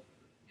table,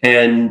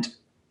 and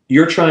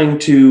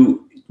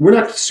we're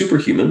not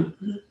superhuman.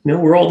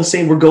 Mm-hmm. We're all the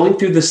same. We're going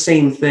through the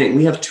same thing.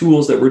 We have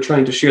tools that we're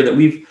trying to share, that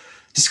we've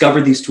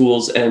discovered these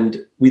tools,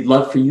 and we'd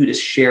love for you to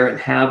share and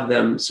have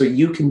them so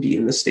you can be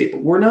in this state.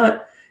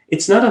 But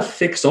it's not a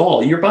fix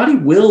all. Your body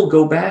will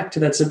go back to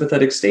that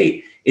sympathetic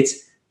state.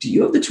 Do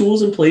you have the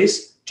tools in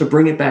place to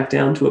bring it back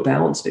down to a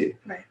balanced state?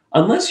 Right.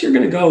 Unless you're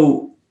going to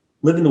go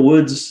live in the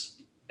woods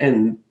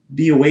and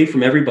be away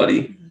from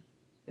everybody, mm-hmm.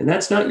 and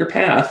that's not your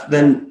path,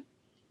 then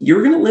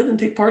you're going to live and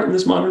take part in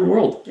this modern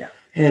world. Yeah.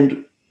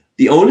 And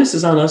the onus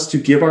is on us to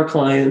give our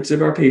clients,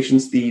 give our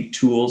patients the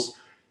tools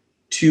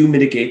to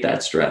mitigate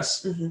that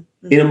stress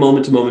Mm-hmm. in a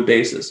moment-to-moment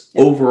basis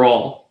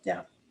overall.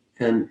 Yeah.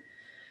 And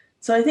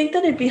so I think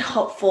that it'd be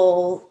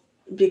helpful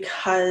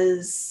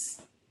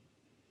because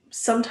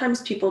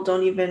sometimes people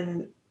don't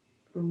even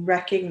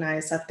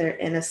recognize that they're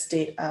in a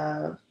state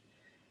of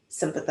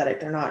sympathetic.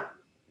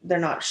 They're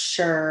not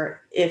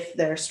sure if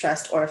they're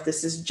stressed or if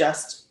this is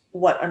just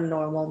what a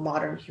normal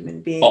modern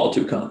human being all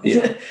too common.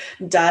 Yeah.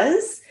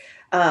 does.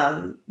 They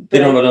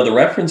don't have another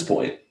reference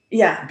point.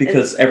 Yeah.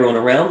 Because everyone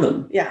around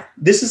them. Yeah.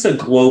 This is a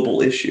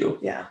global issue.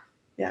 Yeah.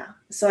 Yeah.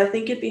 So I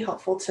think it'd be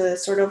helpful to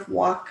sort of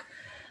walk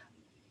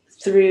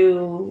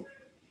through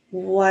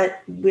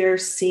what we're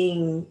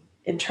seeing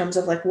in terms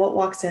of like what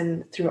walks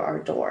in through our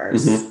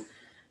doors.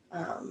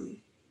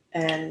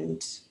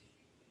 And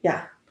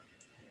yeah.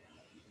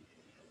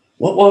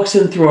 What walks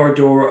in through our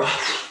door?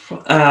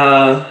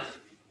 I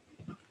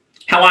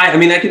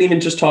can even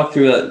just talk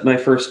through my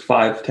first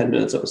 5-10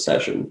 minutes of a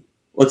session.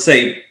 Let's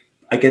say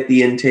I get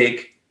the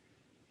intake.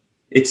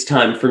 It's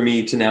time for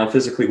me to now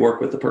physically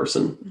work with the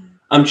person.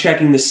 I'm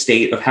checking the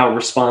state of how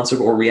responsive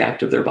or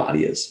reactive their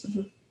body is.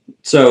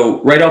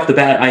 So right off the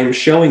bat, I am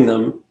showing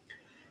them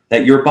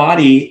that your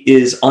body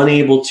is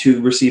unable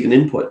to receive an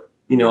input.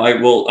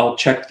 I'll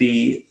check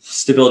the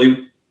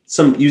stability,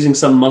 using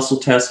some muscle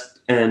test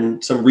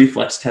and some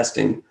reflex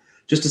testing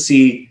just to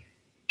see,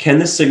 can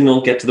this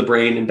signal get to the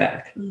brain and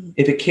back?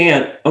 If it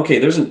can't, okay,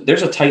 there's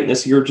a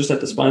tightness here just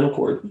at the spinal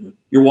cord.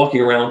 You're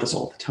walking around with this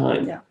all the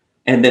time. Yeah.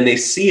 And then they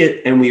see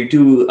it and we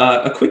do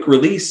a quick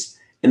release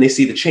and they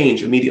see the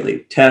change immediately.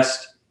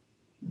 Test,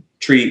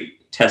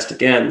 treat, test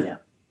again. Yeah.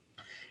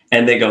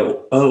 And they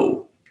go,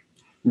 oh.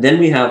 Then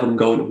we have them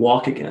go and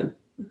walk again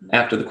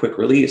after the quick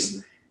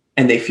release.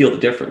 And they feel the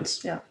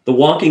difference. Yeah. The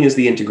walking is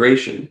the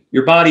integration.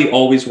 Your body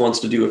always wants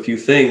to do a few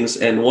things.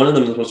 And one of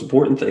them, the most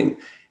important thing,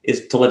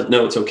 is to let it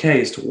know it's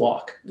okay, is to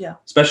walk. Yeah.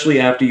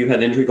 Especially after you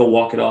had injury, go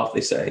walk it off,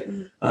 they say.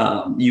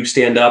 You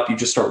stand up, you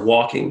just start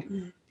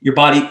walking. Your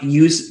body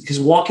because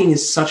walking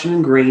is such an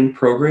ingrained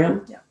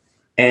program. Yeah.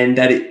 And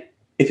that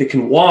if it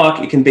can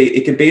walk, it can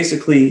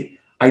basically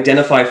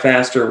identify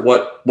faster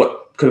what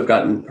could have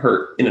gotten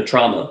hurt in a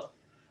trauma.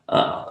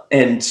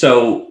 And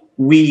so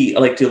we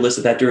like to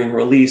elicit that during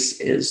release,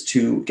 is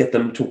to get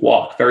them to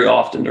walk very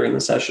often during the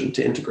session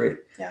to integrate.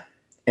 Yeah.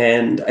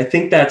 And I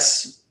think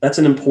that's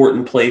an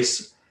important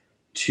place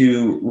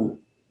to,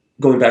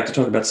 going back to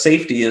talking about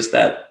safety, is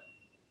that,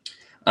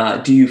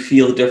 do you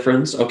feel the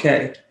difference?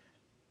 Okay,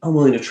 I'm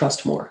willing to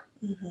trust more.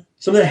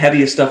 Some of the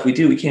heaviest stuff we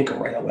do, we can't go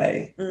right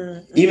away.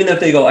 Even if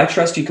they go, I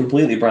trust you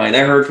completely, Brian. I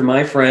heard from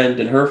my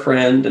friend and her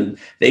friend, and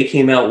they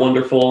came out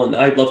wonderful, and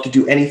I'd love to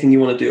do anything you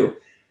want to do.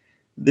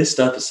 This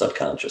stuff is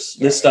subconscious.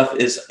 This stuff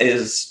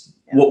is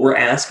what we're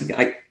asking.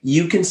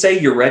 You can say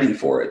you're ready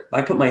for it.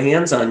 I put my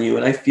hands on you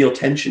and I feel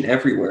tension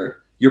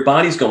everywhere. Your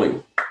body's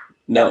going,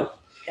 no.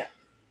 Yeah.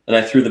 And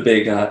I threw the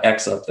big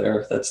X up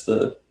there. That's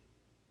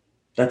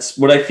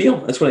what I feel.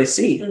 That's what I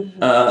see.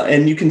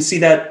 And you can see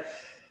that.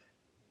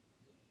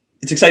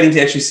 It's exciting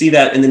to actually see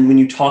that. And then when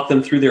you talk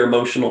them through their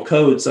emotional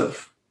codes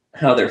of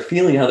how they're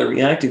feeling, how they're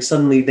reacting,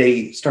 suddenly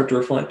they start to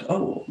reflect,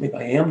 oh, maybe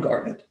I am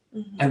guarded.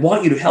 I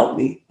want you to help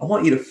me. I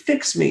want you to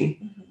fix me,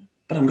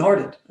 but I'm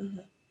guarded.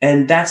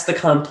 And that's the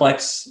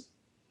complex,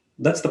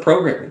 that's the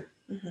programming.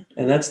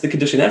 And that's the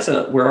conditioning. That's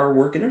where our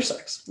work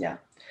intersects. Yeah.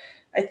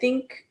 I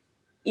think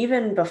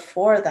even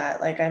before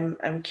that, like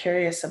I'm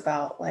curious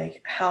about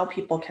like how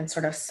people can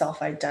sort of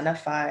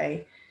self-identify,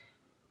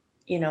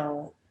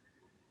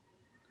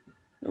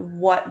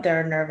 what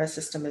their nervous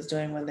system is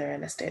doing when they're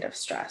in a state of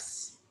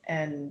stress.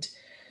 And,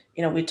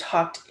 we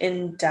talked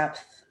in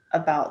depth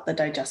about the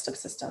digestive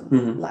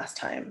system last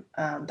time.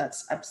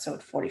 That's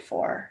episode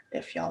 44,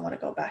 if y'all want to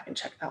go back and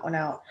check that one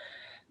out.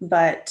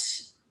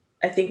 But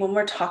I think when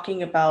we're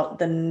talking about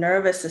the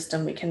nervous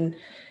system,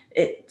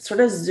 it sort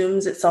of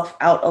zooms itself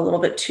out a little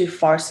bit too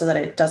far so that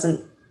it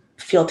doesn't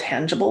feel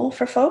tangible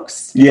for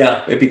folks.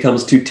 Yeah, it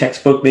becomes too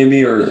textbook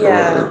maybe or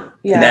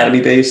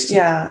anatomy based.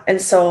 Yeah.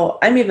 And so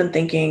I'm even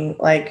thinking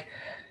like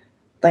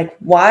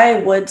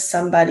why would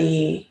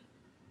somebody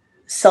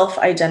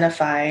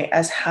self-identify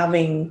as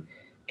having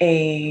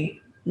a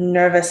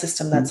nervous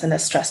system that's in a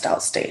stressed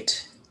out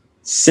state?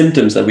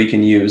 Symptoms that we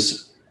can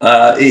use,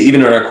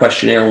 even in our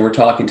questionnaire when we're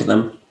talking to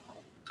them.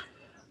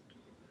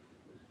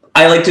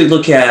 I like to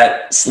look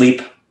at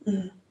sleep.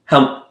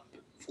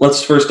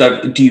 Let's first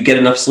dive, do you get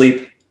enough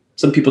sleep?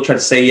 Some people try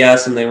to say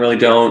yes, and they really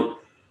don't.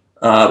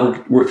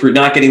 If you're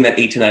not getting that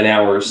 8 to 9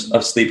 hours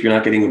of sleep, you're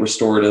not getting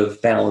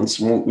restorative balance.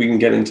 We can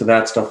get into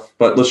that stuff,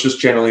 but let's just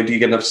generally, do you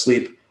get enough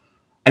sleep?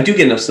 I do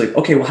get enough sleep.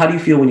 Okay, well, how do you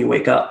feel when you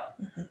wake up?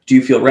 Do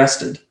you feel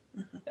rested?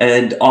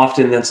 And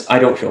often I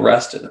don't feel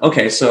rested.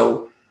 Okay,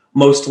 so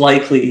most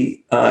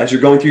likely, as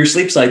you're going through your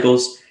sleep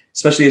cycles,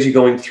 especially as you're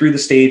going through the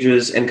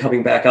stages and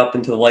coming back up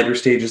into the lighter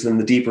stages and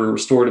the deeper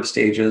restorative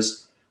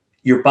stages,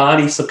 your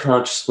body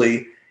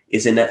subconsciously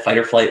is in that fight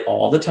or flight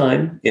all the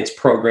time. It's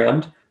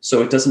programmed,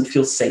 so it doesn't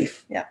feel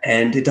safe. Yeah.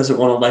 And it doesn't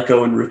want to let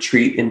go and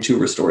retreat into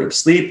restorative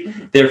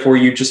sleep. Therefore,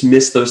 you just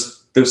miss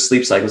those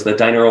sleep cycles, that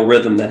binaural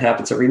rhythm that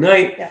happens every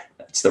night. Yeah.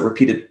 It's the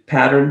repeated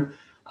pattern.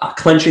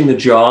 clenching the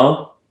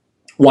jaw.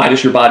 Why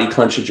does your body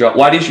clench the jaw?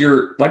 Why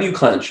do you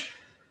clench?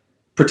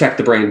 Protect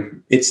the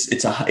brain.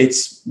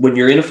 It's when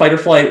you're in a fight or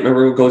flight.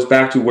 Remember, it goes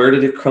back to where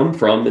did it come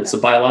from? It's a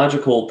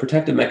biological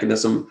protective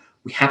mechanism.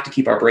 We have to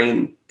keep our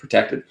brain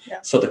protected.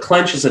 Yeah. So the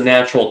clench is a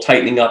natural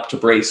tightening up to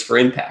brace for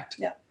impact.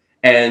 Yeah.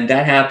 And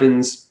that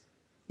happens.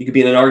 You could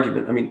be in an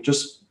argument. I mean,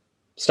 just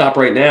stop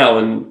right now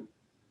and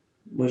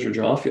what does your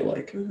jaw feel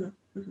like?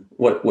 Mm-hmm. Mm-hmm.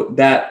 What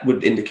that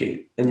would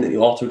indicate. And then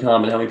all too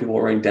common, how many people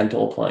are wearing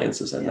dental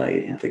appliances at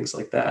night and things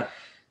like that.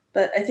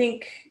 But I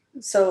think,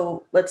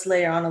 so let's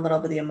layer on a little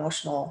bit of the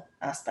emotional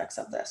aspects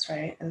of this,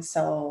 right? And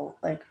so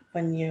like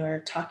when you're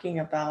talking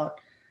about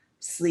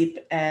sleep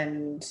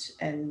and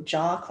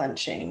jaw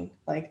clenching,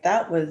 like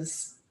that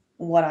was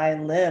what I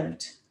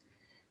lived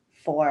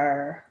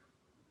for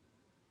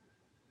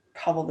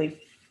probably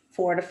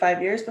 4 to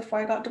 5 years before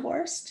I got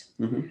divorced.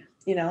 Mm-hmm.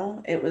 You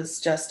know, it was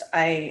just,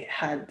 I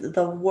had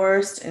the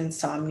worst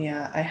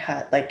insomnia I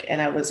had, like, and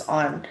I was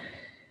on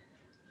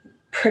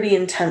pretty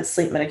intense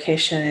sleep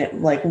medication. It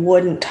like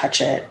wouldn't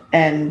touch it.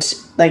 And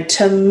like,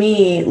 to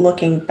me,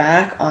 looking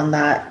back on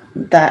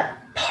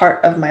that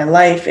part of my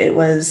life, it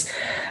was,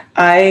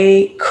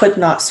 I could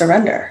not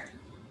surrender.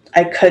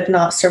 I could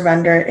not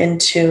surrender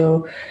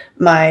into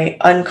my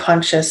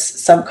unconscious,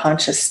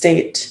 subconscious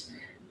state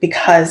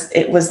because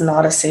it was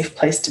not a safe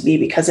place to be,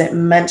 because it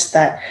meant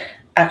that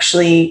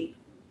actually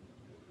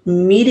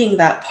meeting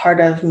that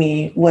part of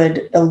me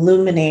would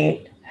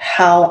illuminate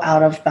how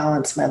out of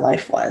balance my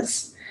life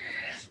was.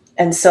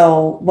 And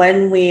so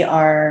when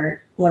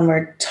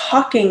we're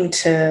talking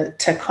to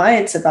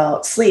clients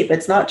about sleep,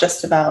 it's not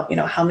just about,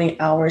 how many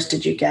hours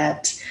did you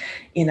get,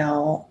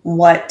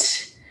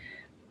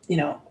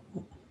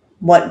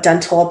 what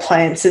dental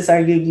appliances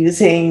are you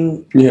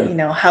using?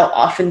 Yeah. How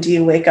often do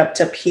you wake up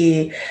to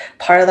pee?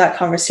 Part of that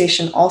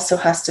conversation also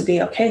has to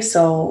be, okay,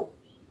 so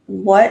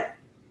what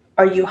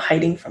are you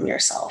hiding from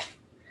yourself?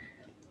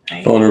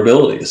 Right?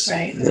 Vulnerabilities.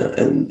 Right. Yeah.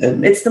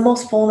 And it's the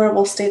most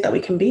vulnerable state that we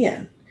can be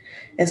in,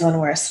 is when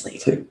we're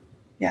asleep.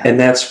 Yeah.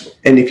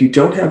 And if you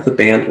don't have the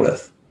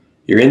bandwidth,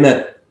 you're in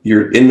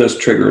those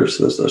triggers,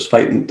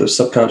 those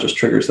subconscious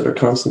triggers that are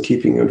constantly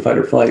keeping you in fight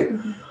or flight.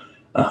 Mm-hmm.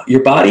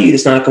 Your body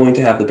is not going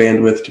to have the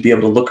bandwidth to be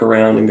able to look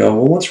around and go,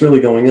 well, what's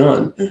really going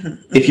on?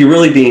 Mm-hmm. If you're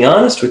really being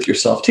honest with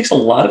yourself, it takes a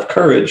lot of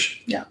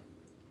courage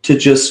to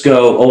just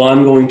go, oh,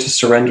 I'm going to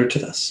surrender to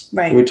this.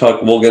 Right.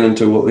 We'll get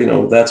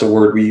into, that's a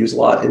word we use a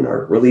lot in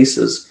our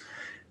releases,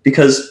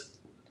 because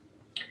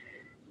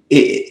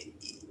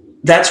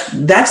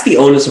that's the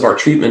onus of our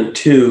treatment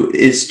too,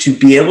 is to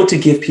be able to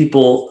give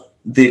people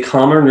the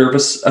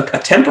a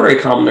temporary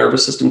calm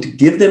nervous system, to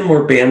give them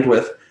more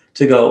bandwidth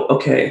to go,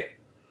 okay,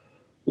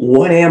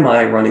 what am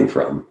I running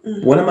from?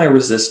 Mm-hmm. What am I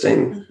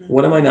resisting? Mm-hmm.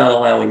 What am I not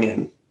allowing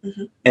in?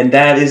 Mm-hmm. And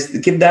that is,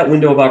 give that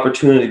window of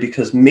opportunity,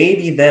 because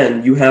maybe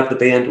then you have the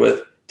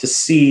bandwidth to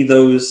see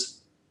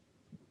those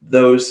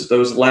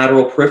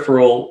lateral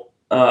peripheral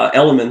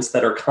elements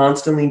that are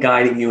constantly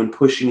guiding you and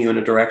pushing you in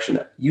a direction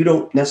that you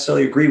don't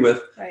necessarily agree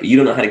with, but you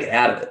don't know how to get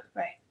out of it.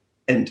 Right.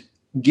 And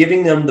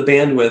giving them the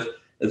bandwidth,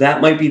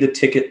 that might be the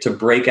ticket to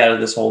break out of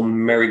this whole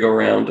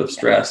merry-go-round of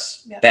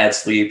stress, bad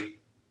sleep,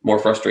 more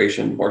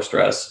frustration, more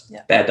stress,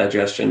 bad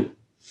digestion.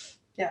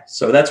 Yeah.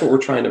 So that's what we're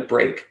trying to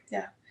break.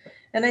 Yeah.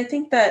 And I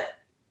think that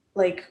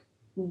like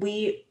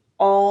we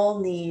all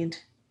need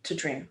to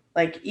dream,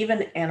 like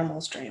even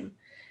animals dream.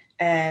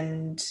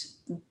 And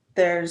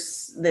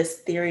there's this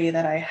theory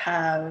that I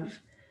have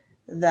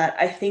that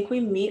I think we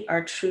meet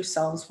our true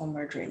selves when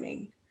we're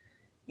dreaming.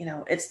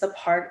 It's the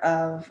part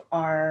of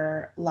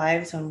our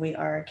lives when we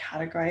are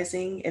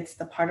categorizing. It's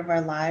the part of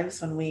our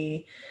lives when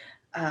we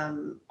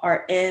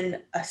are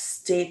in a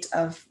state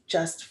of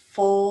just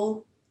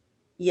full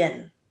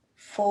yin,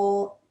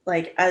 full,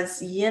 like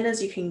as yin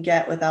as you can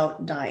get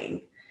without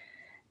dying.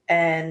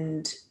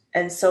 And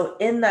so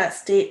in that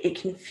state,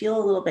 it can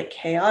feel a little bit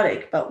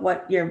chaotic, but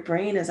what your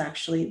brain is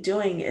actually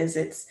doing is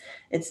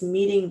it's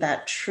meeting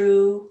that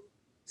true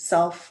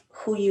self,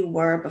 who you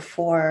were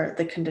before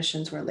the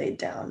conditions were laid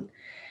down.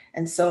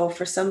 And so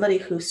for somebody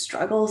who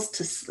struggles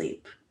to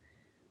sleep,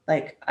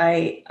 like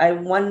I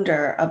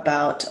wonder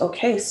about,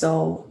 okay,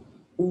 so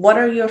what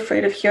are you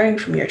afraid of hearing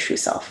from your true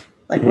self?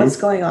 Like what's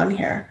going on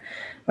here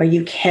where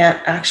you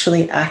can't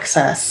actually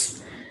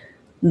access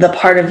the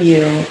part of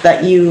you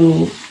that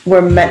you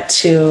were meant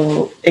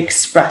to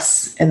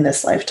express in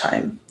this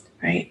lifetime,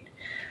 right?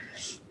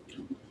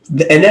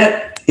 And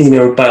that,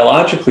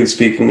 biologically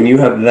speaking, when you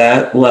have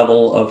that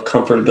level of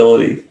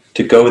comfortability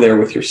to go there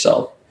with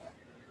yourself,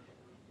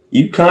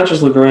 you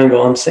consciously look around and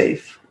go, I'm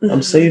safe. Mm-hmm.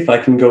 I'm safe. I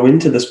can go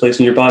into this place,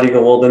 and your body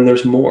go, well, then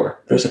there's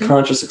more. There's a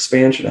conscious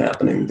expansion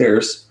happening.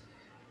 There's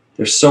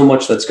so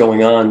much that's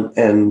going on.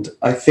 And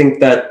I think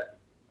that,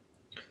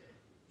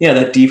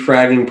 that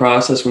defragging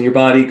process, when your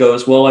body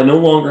goes, well, I no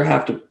longer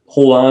have to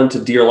hold on to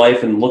dear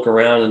life and look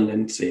around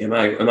and see, am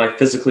I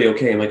physically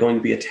okay? Am I going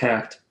to be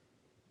attacked?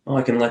 Oh,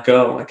 I can let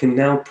go. I can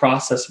now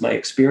process my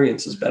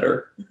experiences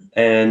better. Mm-hmm.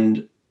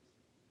 And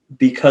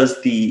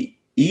because the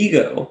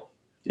ego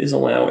is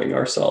allowing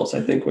ourselves, I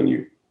think when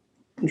you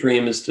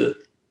dream, is to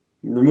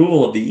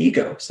removal of the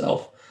ego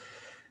self.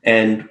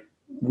 And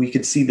we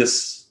could see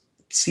this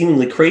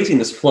seemingly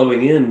craziness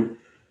flowing in.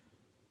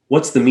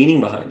 What's the meaning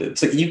behind it?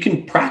 So you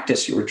can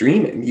practice your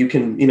dreaming. You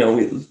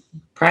can,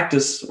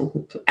 practice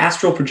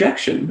astral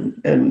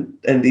projection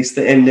and these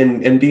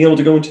and being able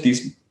to go into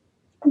these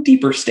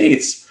deeper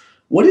states.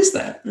 What is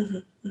that?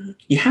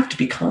 You have to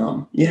be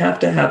calm. You have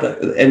to have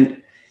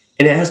and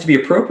it has to be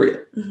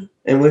appropriate.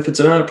 And if it's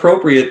not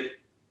appropriate,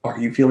 are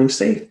you feeling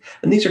safe?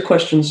 And these are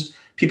questions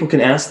people can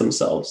ask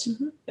themselves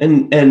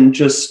and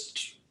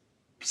just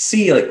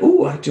see like,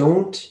 oh,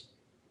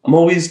 I'm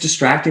always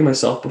distracting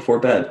myself before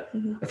bed.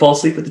 I fall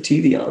asleep with the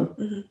TV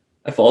on.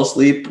 I fall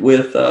asleep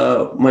with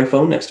my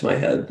phone next to my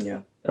head.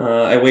 Yeah.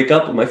 I wake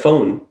up with my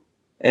phone.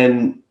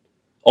 And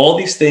all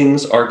these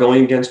things are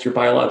going against your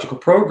biological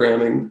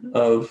programming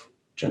of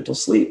gentle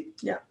sleep.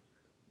 Yeah.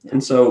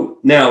 And so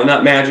now,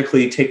 not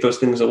magically take those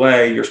things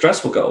away, your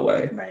stress will go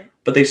away. Right.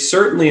 But they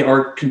certainly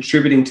are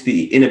contributing to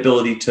the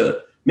inability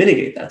to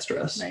mitigate that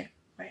stress. Right.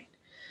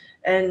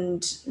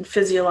 And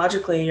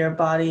physiologically, your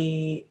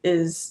body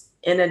is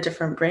in a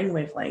different brain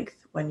wavelength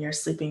when you're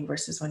sleeping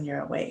versus when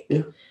you're awake.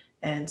 Yeah.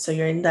 And so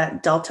you're in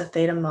that delta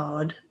theta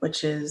mode,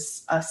 which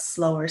is a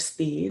slower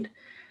speed,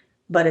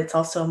 but it's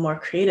also a more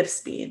creative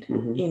speed.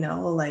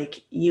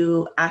 Like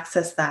you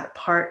access that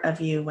part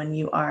of you when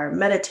you are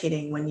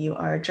meditating, when you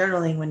are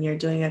journaling, when you're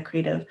doing a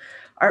creative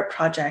art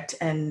project,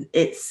 and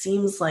it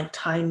seems like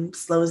time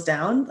slows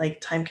down.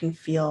 Like time can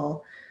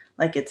feel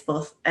like it's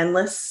both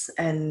endless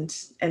and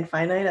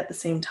finite at the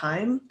same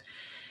time.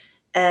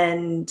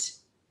 And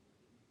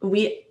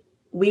we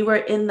were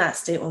in that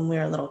state when we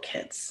were little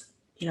kids.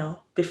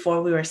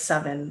 Before we were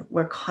 7,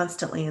 we're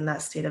constantly in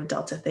that state of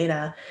delta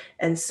theta.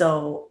 And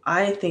so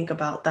I think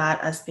about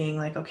that as being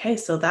like, okay,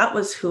 so that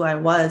was who I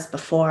was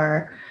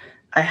before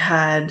I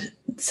had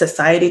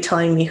society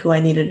telling me who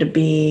I needed to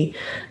be,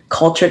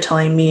 culture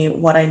telling me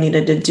what I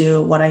needed to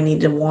do, what I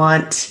needed to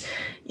want,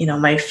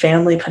 my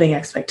family putting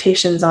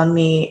expectations on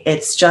me.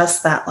 It's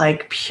just that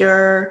like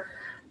pure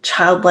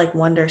childlike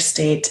wonder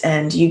state.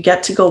 And you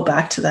get to go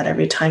back to that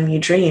every time you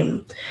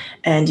dream.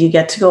 And you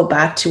get to go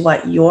back to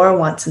what your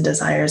wants and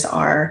desires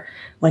are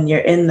when you're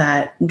in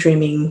that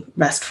dreaming,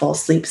 restful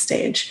sleep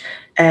stage.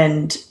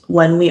 And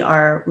when we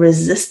are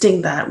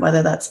resisting that,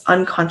 whether that's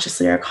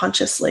unconsciously or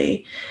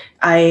consciously,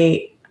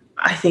 I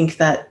think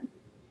that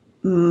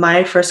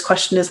my first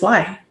question is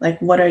why? Like,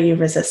 what are you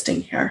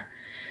resisting here?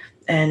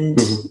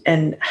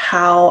 And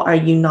how are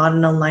you not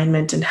in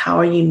alignment, and how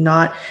are you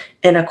not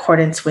in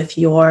accordance with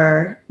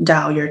your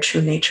Tao, your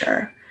true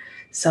nature?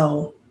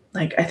 So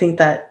like, I think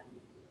that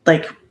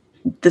like,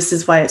 this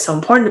is why it's so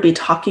important to be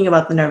talking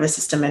about the nervous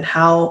system and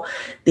how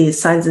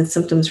these signs and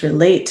symptoms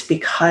relate,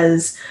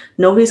 because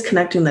nobody's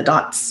connecting the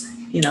dots,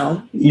 you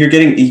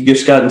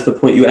just gotten to the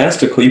point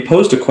you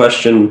posed a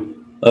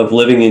question of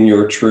living in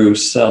your true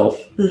self.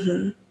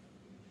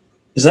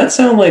 Does that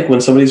sound like when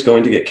somebody's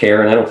going to get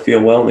care and I don't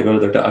feel well and they go to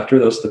their doctor,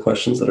 those are the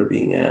questions that are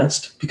being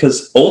asked?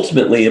 Because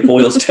ultimately it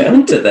boils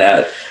down to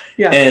that.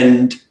 Yeah.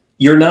 And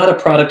you're not a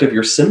product of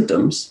your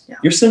symptoms. Yeah.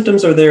 Your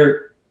symptoms are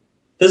there.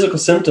 Physical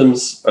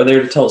symptoms are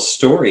there to tell a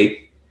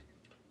story.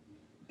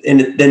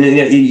 And then,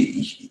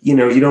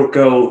 you don't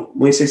go,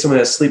 when you say someone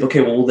has sleep,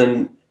 okay, well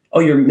then,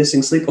 you're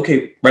missing sleep.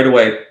 Okay, right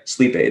away,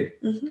 sleep aid.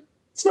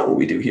 It's not what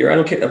we do here. I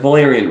don't care. A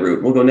Valerian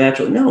route, we'll go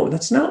natural. No,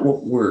 that's not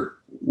what we're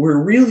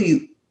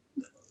really.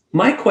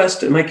 My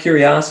quest and my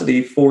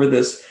curiosity for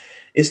this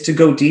is to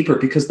go deeper,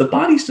 because the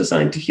body's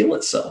designed to heal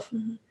itself.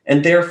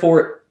 And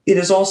therefore it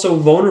is also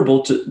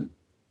vulnerable to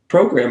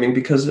programming,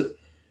 because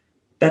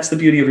that's the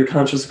beauty of your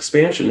conscious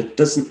expansion.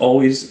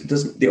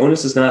 The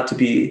onus is not to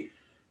be,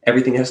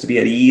 everything has to be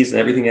at ease and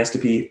everything has to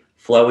be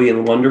flowy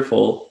and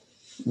wonderful.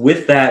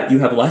 With that, you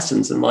have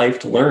lessons in life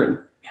to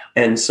learn. Yeah.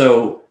 And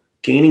so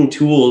gaining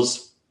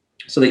tools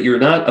so that you're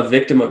not a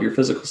victim of your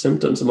physical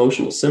symptoms,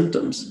 emotional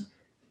symptoms.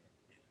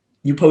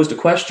 You posed a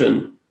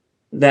question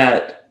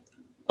that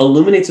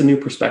illuminates a new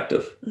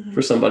perspective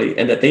for somebody,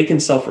 and that they can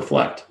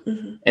self-reflect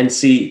and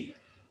see,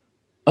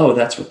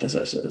 that's what this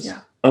is.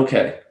 Yeah.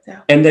 Okay.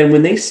 Yeah. And then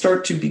when they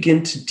start to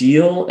begin to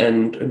deal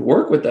and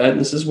work with that, and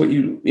this is what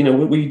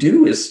what we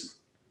do is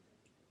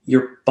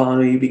your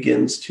body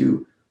begins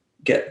to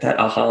get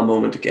that aha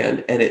moment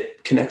again, and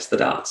it connects the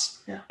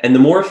dots. Yeah. And the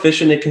more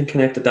efficient it can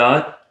connect the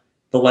dot,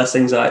 the less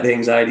the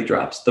anxiety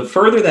drops. The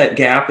further that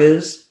gap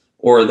is,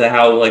 or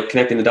how like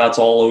connecting the dots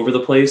all over the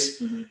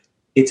place,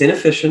 it's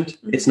inefficient,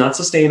 it's not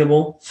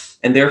sustainable.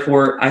 And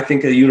therefore, I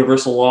think a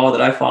universal law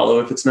that I follow,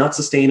 if it's not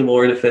sustainable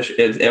or inefficient,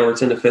 or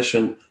it's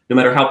inefficient, no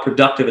matter how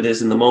productive it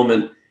is in the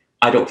moment,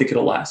 I don't think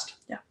it'll last.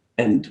 Yeah.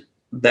 And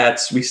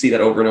we see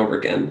that over and over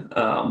again.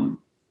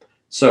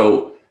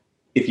 So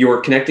if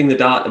your connecting the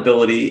dot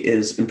ability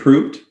is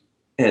improved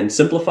and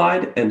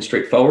simplified and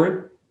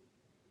straightforward,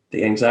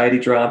 the anxiety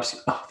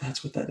drops. Oh,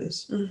 that's what that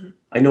is.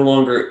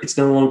 It's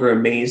no longer a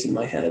maze in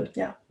my head.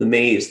 Yeah. The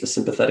maze, the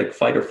sympathetic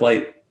fight or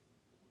flight,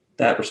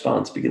 that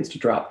response begins to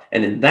drop.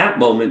 And in that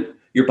moment,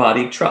 your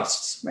body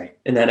trusts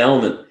in that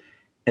element.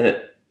 And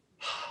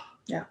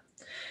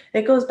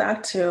it goes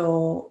back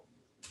to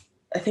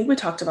I think we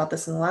talked about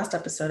this in the last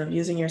episode of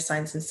using your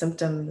signs and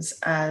symptoms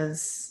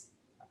as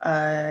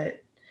an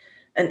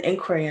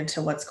inquiry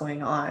into what's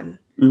going on,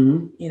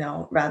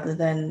 rather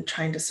than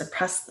trying to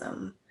suppress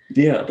them.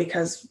 Yeah.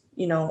 Because,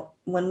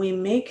 when we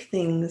make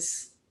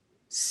things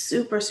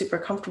super, super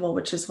comfortable,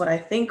 which is what I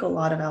think a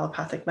lot of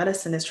allopathic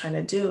medicine is trying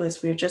to do,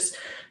 is we're just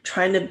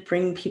trying to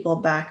bring people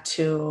back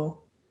to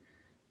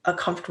a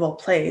comfortable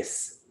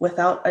place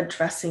without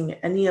addressing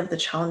any of the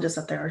challenges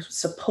that they're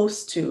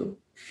supposed to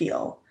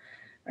feel,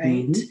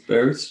 right?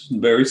 Very,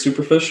 very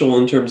superficial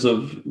in terms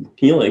of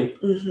healing.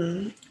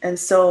 And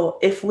so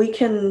if we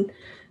can,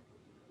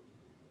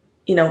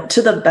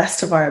 to the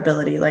best of our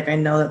ability, like, I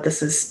know that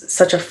this is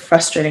such a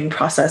frustrating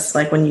process,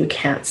 like when you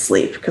can't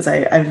sleep, because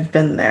I've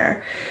been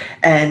there,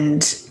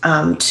 and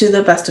to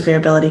the best of your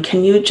ability,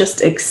 can you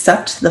just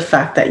accept the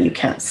fact that you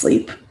can't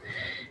sleep,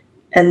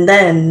 and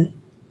then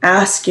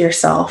ask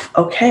yourself,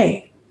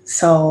 okay,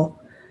 so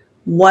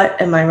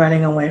what am I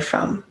running away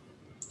from?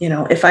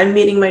 If I'm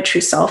meeting my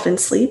true self in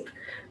sleep,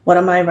 what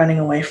am I running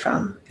away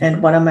from?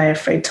 And what am I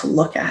afraid to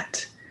look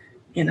at?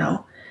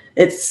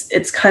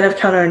 It's kind of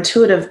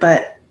counterintuitive,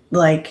 but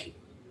like,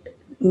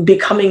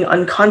 becoming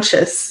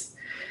unconscious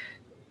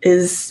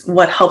is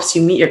what helps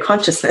you meet your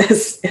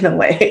consciousness in a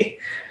way.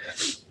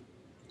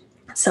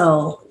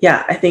 So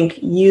yeah, I think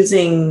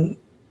using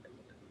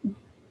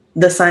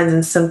the signs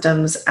and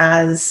symptoms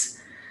as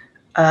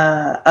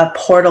a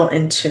portal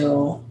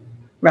into,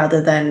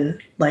 rather than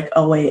like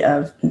a way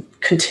of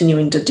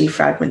continuing to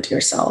defragment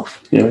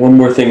yourself. Yeah, one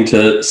more thing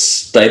to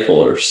stifle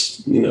or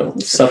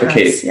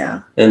suffocate,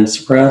 and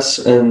suppress,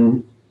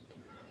 and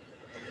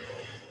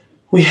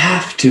we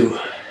have to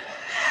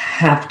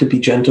be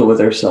gentle with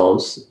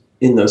ourselves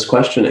in those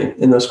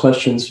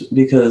questions,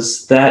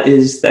 because I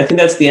think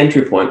that's the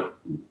entry point.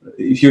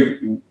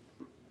 If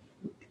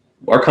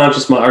our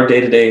conscious mind, our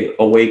day-to-day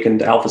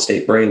awakened alpha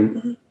state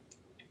brain,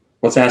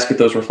 let's ask it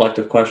those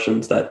reflective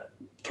questions that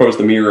throws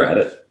the mirror at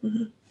it.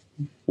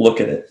 Look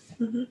at it.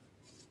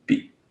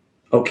 Be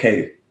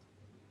okay,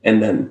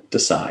 and then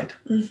decide.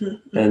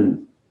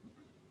 And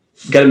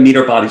got to meet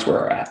our bodies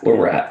where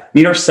we're at.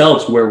 Meet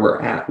ourselves where we're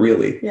at,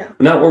 really. Yeah.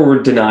 Not where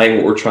we're denying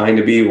what we're trying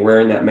to be,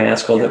 wearing that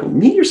mask, all that.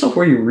 Meet yourself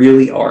where you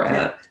really are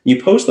at.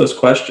 You pose those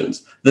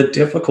questions, the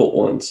difficult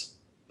ones,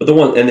 but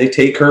and they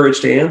take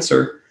courage to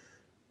answer.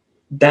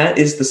 That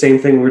is the same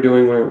thing we're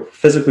doing when we're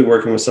physically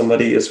working with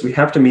somebody, is we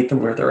have to meet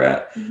them where they're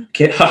at.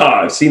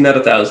 I've seen that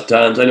 1,000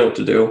 times. I know what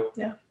to do.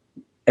 Yeah.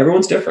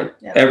 Everyone's different.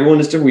 Yeah. Everyone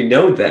is different. We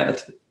know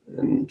that.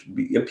 And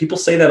people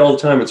say that all the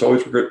time. It's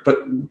always regret,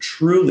 but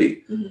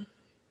truly,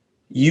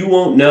 you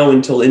won't know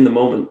until in the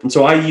moment. And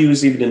so I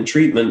use, even in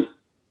treatment,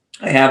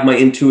 I have my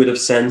intuitive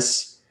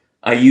sense.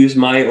 I use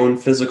my own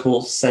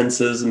physical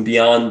senses and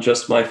beyond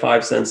just my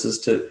 5 senses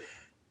to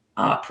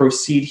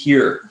proceed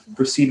here,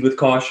 proceed with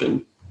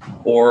caution,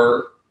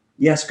 or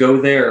yes,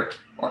 go there,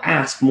 or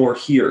ask more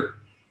here.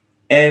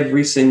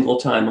 Every single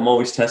time, I'm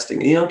always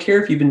testing. And you don't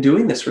care if you've been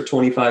doing this for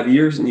 25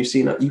 years and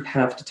you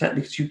have to test,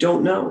 because you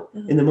don't know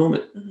in the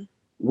moment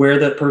where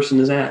that person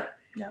is at.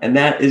 Yeah. And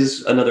that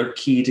is another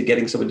key to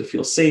getting someone to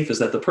feel safe, is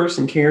that the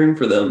person caring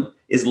for them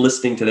is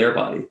listening to their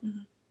body.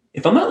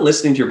 If I'm not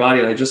listening to your body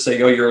and I just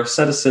say, oh, you're a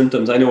set of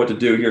symptoms, I know what to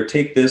do here,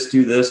 take this,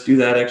 do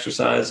that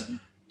exercise,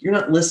 you're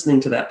not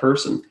listening to that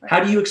person. Right.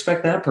 How do you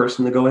expect that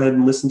person to go ahead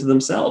and listen to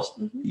themselves?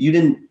 You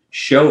didn't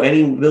show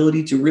any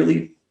ability to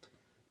really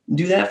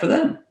do that for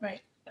them.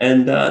 Right.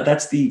 And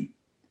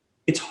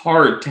it's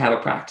hard to have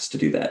a practice to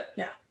do that.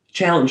 Yeah.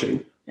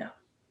 Challenging. Yeah.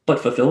 But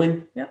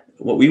fulfilling. Yeah.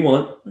 What we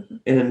want.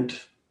 And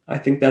I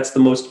think that's the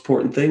most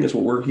important thing, is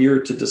what we're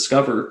here to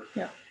discover,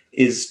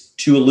 is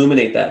to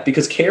illuminate that,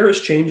 because care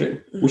is changing.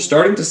 We're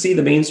starting to see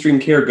the mainstream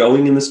care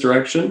going in this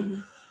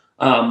direction.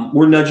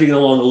 We're nudging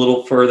along a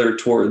little further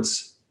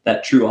towards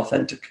that true,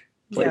 authentic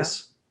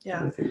place.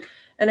 Yeah.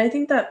 I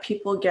think that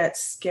people get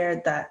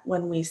scared that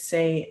when we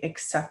say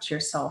accept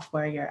yourself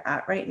where you're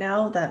at right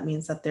now, that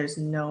means that there's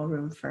no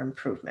room for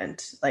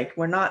improvement. Like,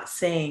 we're not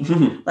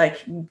saying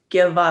like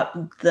give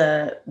up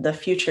the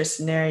future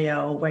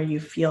scenario where you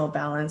feel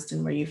balanced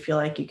and where you feel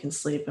like you can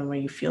sleep and where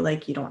you feel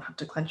like you don't have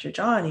to clench your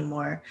jaw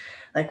anymore.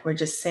 Like, we're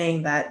just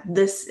saying that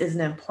this is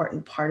an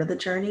important part of the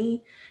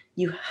journey.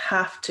 You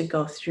have to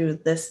go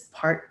through this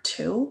part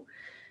too.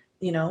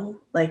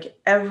 Like,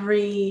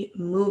 every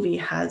movie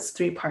has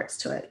 3 parts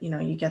to it.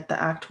 You get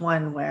the act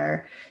 1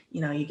 where,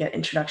 you get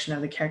introduction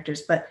of the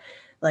characters, but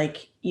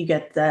like, you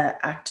get the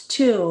act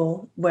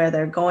 2 where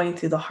they're going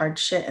through the hard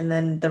shit, and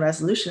then the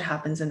resolution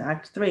happens in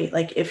act 3.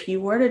 Like, if you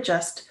were to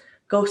just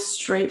go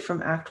straight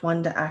from act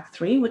 1 to act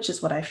 3, which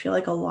is what I feel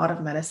like a lot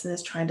of medicine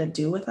is trying to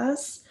do with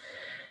us,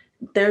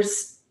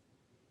 there's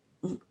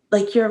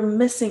like, you're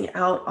missing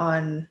out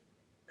on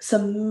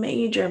some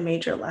major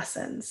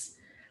lessons.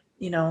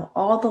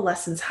 All the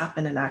lessons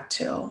happen in act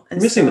 2.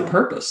 And missing the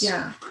purpose.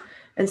 Yeah.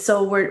 And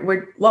so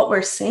what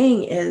we're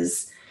saying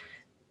is,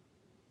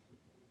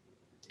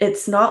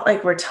 it's not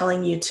like we're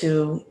telling you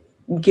to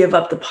give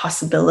up the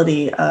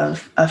possibility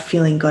of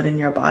feeling good in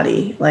your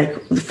body, like,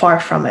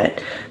 far from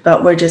it.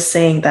 But we're just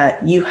saying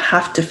that you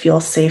have to feel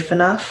safe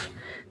enough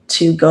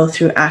to go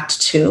through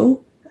Act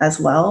 2 as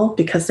well,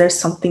 because there's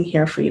something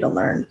here for you to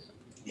learn.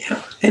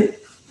 Yeah. And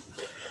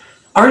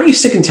aren't you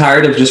sick and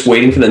tired of just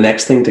waiting for the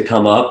next thing to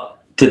come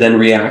up to then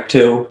react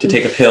to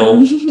take a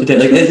pill, to take,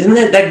 like, isn't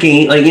that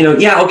game? Like,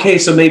 yeah, okay,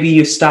 so maybe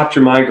you stopped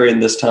your migraine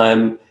this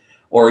time,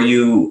 or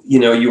you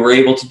were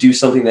able to do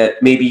something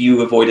that maybe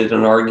you avoided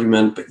an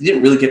argument, but you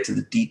didn't really get to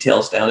the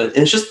details down it. And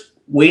it's just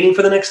waiting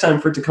for the next time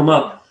for it to come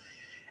up.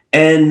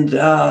 And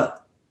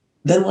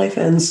then life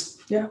ends.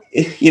 Yeah.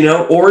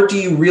 Or do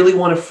you really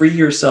want to free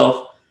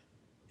yourself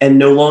and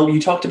no longer,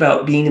 you talked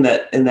about being in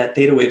that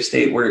theta wave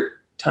state where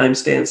time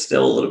stands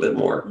still a little bit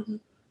more.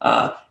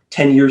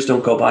 10 years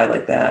don't go by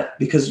like that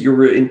because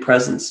you're in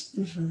presence.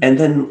 And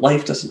then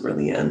life doesn't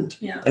really end.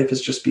 Yeah. Life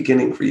is just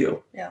beginning for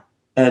you. Yeah.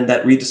 And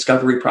that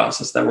rediscovery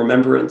process, that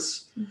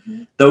remembrance,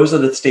 those are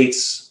the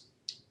states.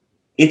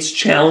 It's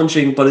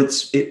challenging, but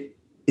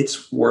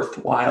it's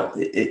worthwhile.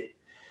 You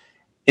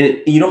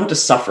don't have to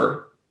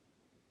suffer.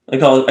 I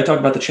talk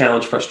about the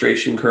challenge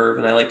frustration curve,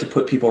 and I like to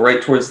put people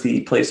right towards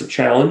the place of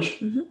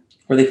challenge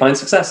where they find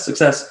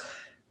success.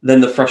 Then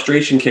the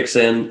frustration kicks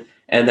in,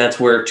 and that's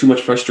where too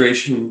much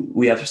frustration,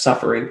 we have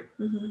suffering.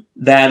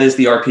 That is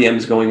the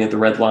RPMs going at the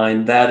red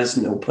line. That is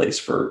no place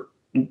for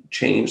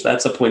change.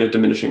 That's a point of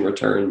diminishing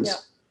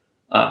returns.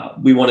 Yeah.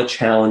 We want to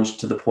challenge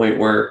to the point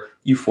where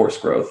you force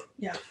growth.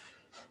 Yeah.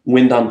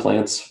 Wind on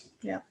plants.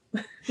 Yeah.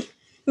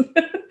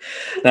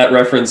 That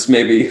reference,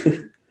 maybe.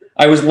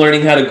 I was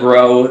learning how to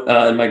grow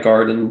in my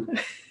garden,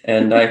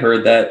 and I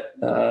heard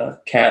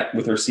that cat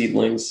with her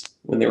seedlings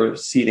when they were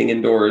seeding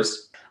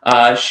indoors.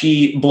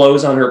 She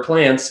blows on her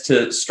plants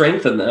to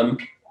strengthen them,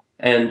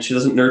 and she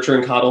doesn't nurture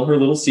and coddle her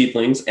little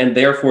seedlings, and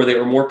therefore they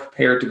were more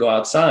prepared to go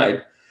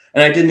outside.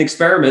 And I did an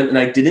experiment, and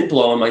I didn't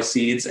blow on my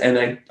seeds and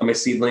on my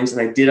seedlings,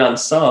 and I did on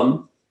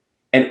some,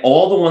 and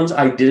all the ones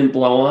I didn't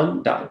blow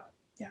on died.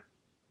 Yeah.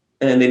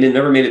 And they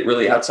never made it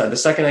really outside. The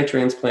second I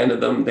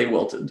transplanted them, they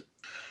wilted.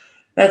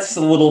 That's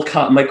a little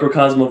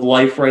microcosm of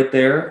life right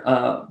there.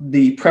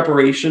 The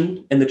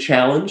preparation and the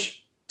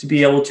challenge to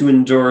be able to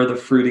endure the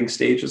fruiting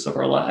stages of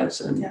our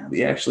lives. And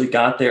we actually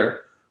got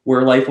there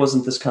where life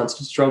wasn't this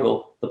constant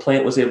struggle. The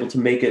plant was able to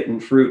make it in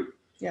fruit.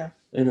 Yeah.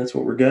 And that's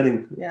what we're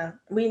getting. Yeah.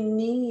 We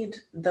need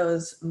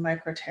those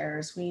micro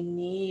tears. We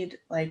need,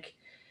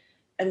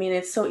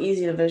 it's so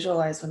easy to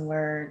visualize when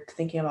we're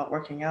thinking about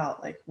working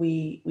out. Like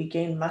we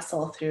gain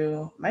muscle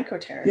through micro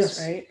tears,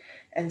 right?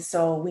 And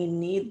so we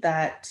need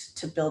that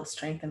to build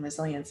strength and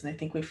resilience. And I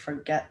think we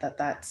forget that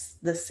that's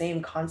the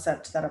same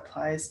concept that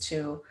applies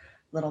to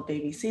little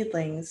baby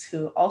seedlings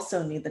who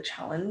also need the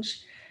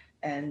challenge,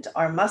 and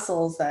our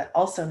muscles that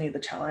also need the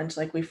challenge.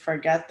 Like we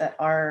forget that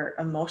our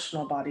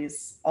emotional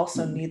bodies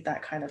also need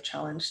that kind of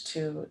challenge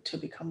to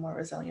become more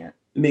resilient.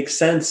 It makes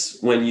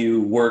sense when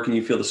you work and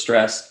you feel the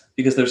stress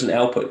because there's an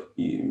output.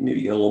 You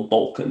maybe get a little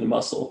bulk in the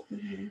muscle.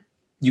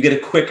 You get a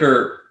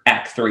quicker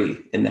Act 3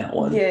 in that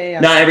one. Yeah.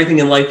 Not everything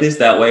in life is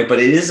that way, but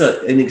it is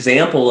an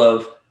example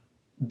of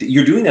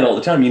you're doing that all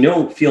the time.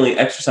 Feeling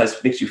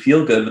exercise makes you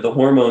feel good with the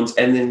hormones,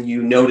 and then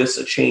you notice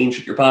a change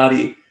in your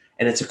body,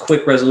 and it's a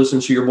quick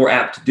resolution, so you're more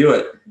apt to do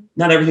it.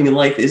 Not everything in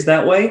life is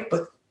that way,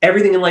 but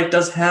everything in life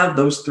does have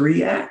those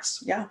 3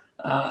 acts. Yeah.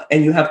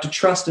 And you have to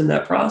trust in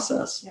that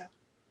process. Yeah.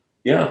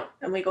 Yeah.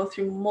 And we go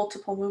through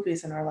multiple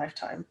movies in our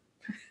lifetime.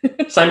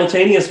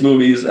 Simultaneous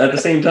movies at the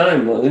same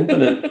time.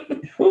 Infinite.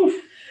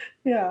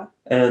 Yeah.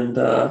 And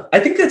I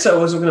think that's what I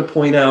was going to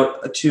point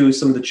out to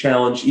some of the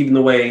challenge, even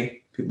the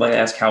way people might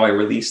ask how I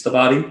release the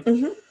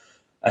body.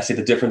 I see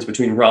the difference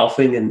between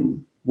Rolfing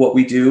and what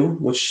we do,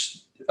 which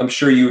I'm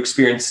sure you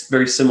experience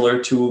very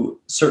similar to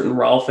certain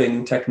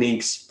Rolfing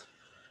techniques.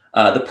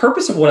 The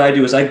purpose of what I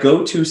do is I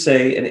go to,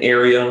 say, an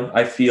area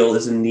I feel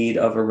is in need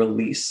of a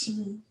release.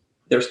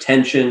 There's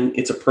tension.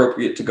 It's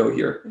appropriate to go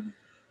here.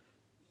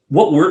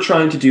 What we're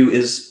trying to do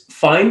is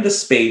find the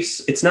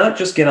space. It's not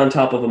just get on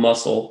top of a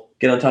muscle,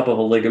 get on top of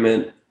a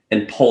ligament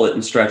and pull it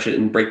and stretch it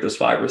and break those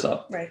fibers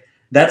up. Right.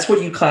 That's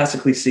what you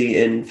classically see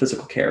in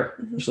physical care,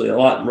 actually a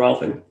lot in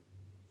Rolfing.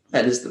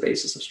 That is the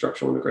basis of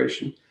structural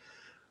integration.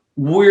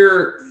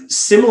 We're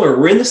similar.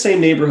 We're in the same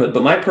neighborhood,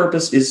 but my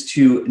purpose is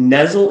to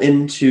nestle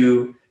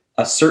into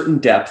a certain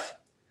depth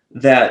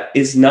that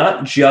is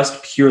not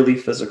just purely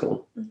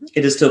physical.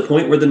 It is to a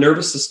point where the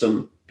nervous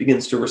system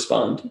begins to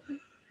respond.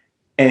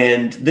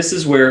 And this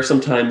is where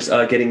sometimes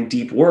getting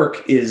deep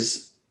work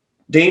is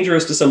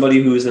dangerous to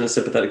somebody who is in a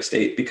sympathetic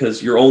state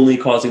because you're only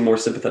causing more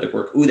sympathetic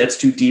work. Ooh, that's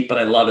too deep, but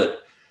I love it.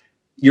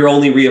 You're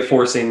only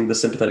reinforcing the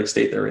sympathetic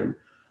state they're in.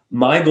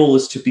 My goal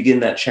is to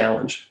begin that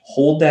challenge,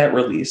 hold that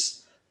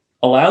release,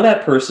 allow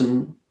that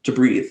person to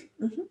breathe.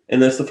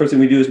 And that's the first thing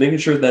we do is making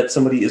sure that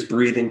somebody is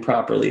breathing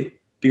properly,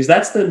 because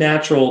that's the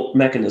natural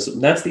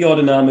mechanism. That's the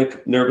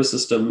autonomic nervous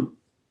system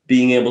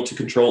being able to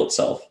control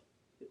itself.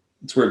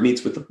 It's where it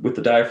meets with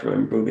the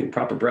diaphragm, moving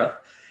proper breath.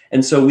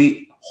 And so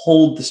we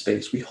hold the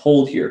space. We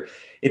hold here.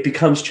 It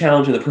becomes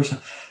challenging. The person,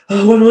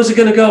 oh, when was it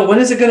going to go? When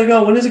is it going to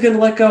go? When is it going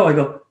to let go? I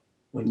go,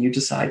 when you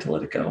decide to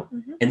let it go.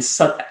 And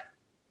so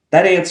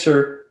that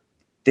answer,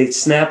 they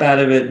snap out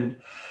of it and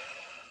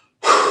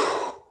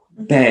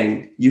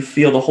bang, you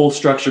feel the whole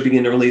structure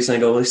begin to release. And I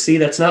go, well, see,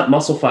 that's not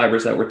muscle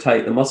fibers that were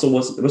tight. It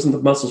wasn't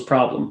the muscle's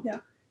problem. Yeah.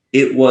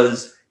 It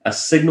was a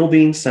signal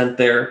being sent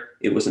there.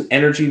 It was an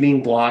energy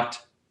being blocked.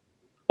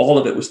 All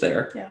of it was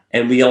there. Yeah.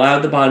 And we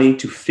allowed the body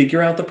to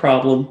figure out the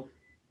problem,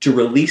 to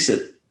release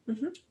it.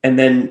 Mm-hmm. And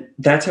then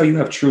that's how you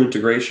have true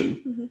integration.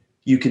 Mm-hmm.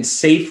 You can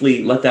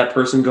safely let that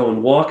person go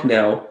and walk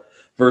now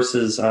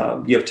versus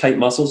you have tight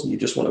muscles and you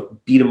just want to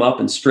beat them up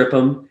and strip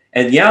them.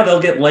 And yeah,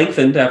 they'll get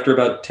lengthened after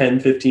about 10,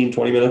 15,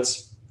 20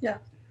 minutes. Yeah.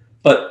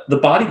 But the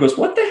body goes,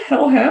 what the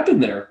hell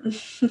happened there?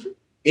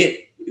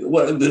 I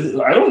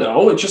don't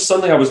know. It's just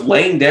something I was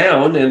laying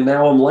down and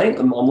now I'm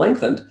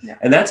lengthened. Yeah.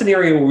 And that's an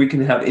area where we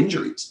can have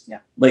injuries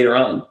later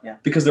on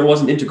because there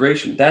wasn't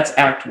integration. That's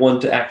Act 1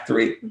 to Act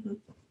 3. Mm-hmm.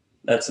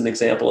 That's an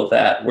example of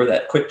that, where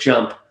that quick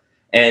jump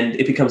and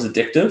it becomes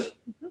addictive.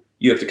 Mm-hmm.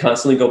 You have to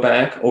constantly go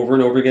back over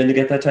and over again to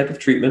get that type of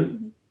treatment.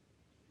 Mm-hmm.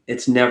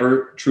 It's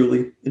never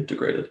truly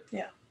integrated.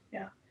 Yeah.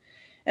 Yeah.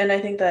 And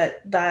I think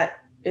that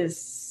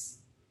is,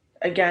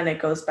 again, it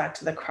goes back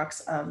to the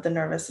crux of the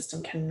nervous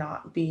system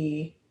cannot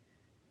be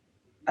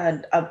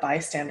a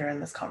bystander in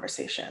this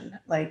conversation.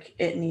 Like,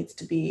 it needs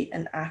to be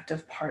an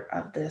active part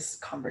of this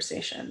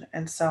conversation.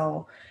 And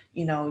so,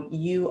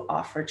 you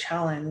offer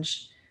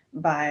challenge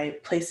by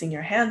placing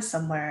your hand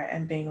somewhere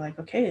and being like,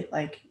 okay,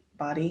 like,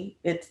 body,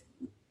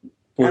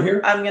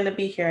 I'm going to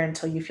be here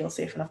until you feel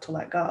safe enough to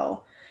let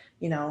go,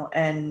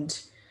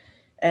 and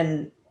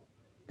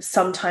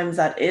sometimes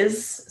that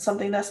is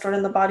something that's stored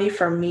in the body.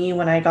 For me,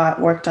 when I got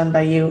work done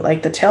by you,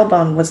 like, the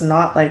tailbone was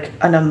not like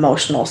an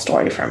emotional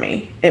story for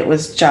me. It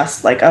was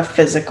just like a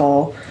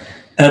physical.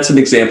 That's an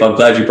example. I'm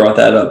glad you brought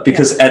that up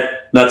because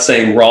not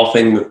saying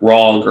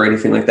wrong or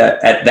anything like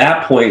that. At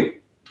that point,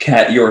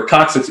 Kat, your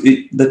coccyx,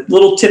 the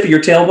little tip of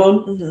your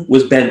tailbone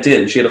was bent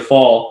in. She had a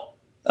fall,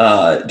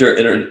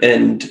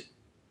 and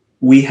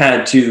we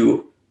had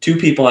two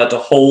people had to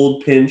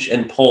hold, pinch,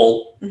 and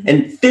pull,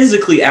 and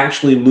physically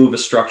actually move a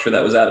structure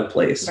that was out of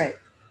place. Right.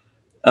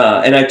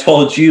 And I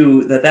told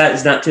you that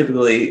is not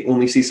typically, when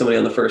we see somebody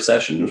on the first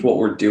session, is what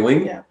we're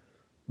doing. Yeah.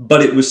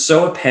 But it was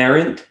so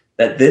apparent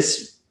that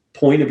this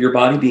point of your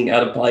body being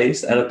out of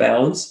place, out of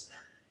balance,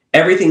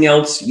 everything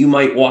else, you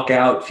might walk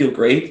out, feel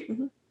great.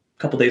 Mm-hmm. A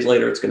couple days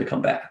later, it's going to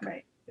come back.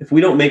 Right. If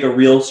we don't make a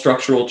real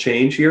structural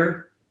change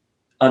here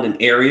on an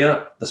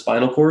area, the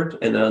spinal cord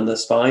and on the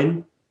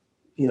spine,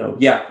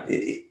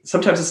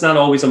 sometimes it's not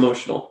always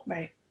emotional.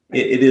 Right.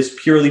 It is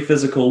purely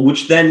physical,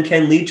 which then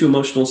can lead to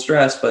emotional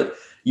stress, but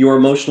your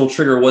emotional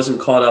trigger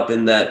wasn't caught up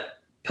in that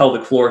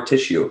pelvic floor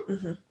tissue.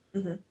 Mm-hmm.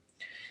 Mm-hmm.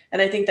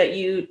 And I think that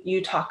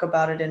you talk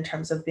about it in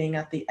terms of being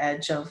at the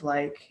edge of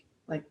like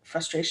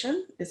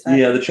frustration. Is that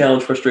the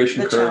challenge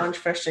frustration curve? The challenge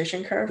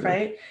frustration curve,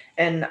 right?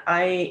 And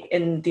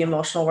in the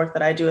emotional work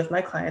that I do with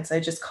my clients, I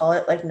just call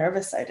it like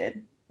nervous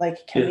sighted.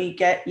 Like, can we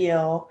get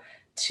you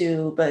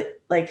to,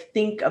 but like,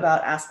 think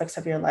about aspects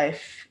of your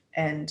life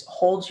and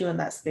hold you in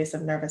that space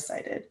of nervous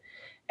sighted,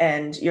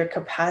 and your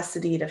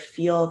capacity to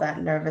feel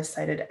that nervous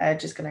sighted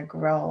edge is going to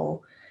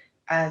grow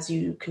as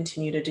you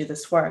continue to do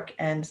this work.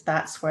 And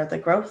that's where the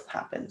growth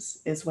happens,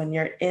 is when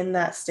you're in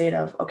that state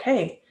of,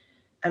 okay,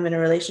 I'm in a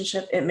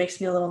relationship. It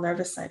makes me a little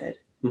nervous sighted.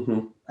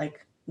 Mm-hmm.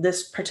 Like,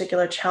 this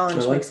particular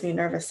challenge makes me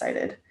nervous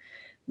sighted.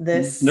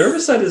 This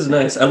nervous sighted is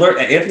nice. I learned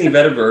Anthony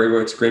Vetiver, who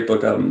wrote a great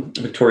book,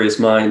 Victoria's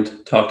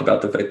Mind, talked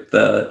about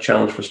the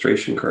challenge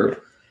frustration curve.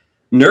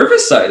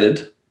 Nervous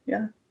sighted.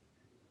 Yeah.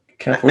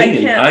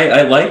 Kathleen,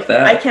 I like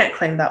that. I can't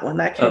claim that one.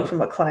 That came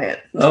from a client.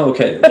 Oh,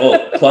 okay.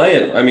 Well,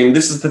 client. I mean,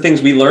 this is the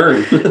things we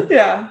learn.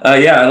 Yeah.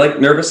 I like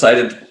nervous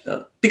sighted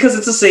because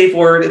it's a safe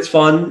word. It's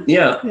fun.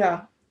 Yeah.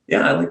 Yeah.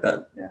 Yeah, I like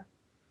that. Yeah.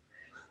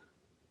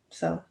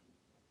 So,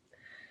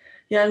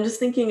 I'm just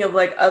thinking of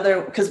like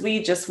because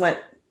we just went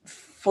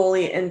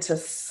fully into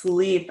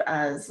sleep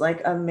as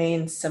like a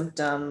main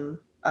symptom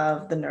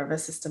of the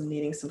nervous system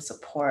needing some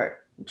support.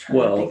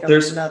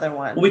 There's another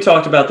one. We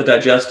talked about the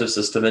digestive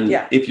system, and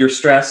if you're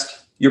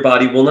stressed, your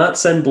body will not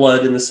send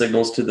blood in the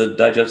signals to the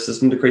digestive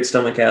system to create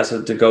stomach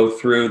acid to go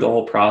through the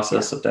whole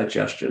process of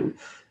digestion.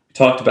 We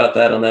talked about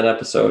that on that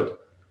episode.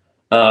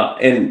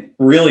 And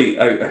really,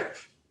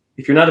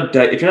 if you're not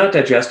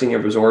digesting or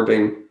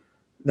absorbing,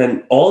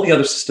 then all the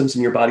other systems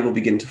in your body will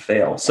begin to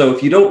fail. So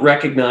if you don't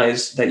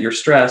recognize that you're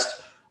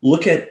stressed,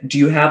 look at, do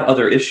you have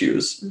other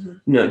issues?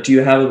 Mm-hmm. Do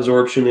you have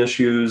absorption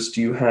issues?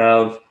 Do you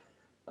have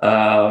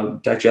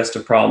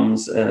digestive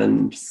problems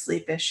and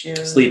sleep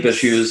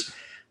issues,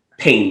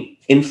 pain,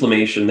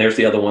 inflammation? There's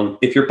the other one.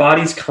 If your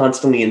body's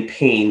constantly in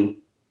pain,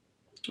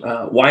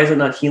 why is it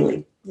not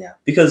healing? Yeah.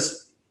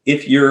 Because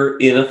if you're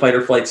in a fight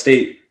or flight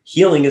state,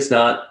 healing is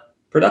not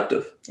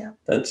productive. Yeah.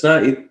 That's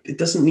not, it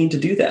doesn't need to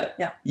do that.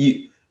 Yeah.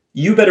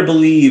 You better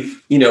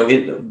believe,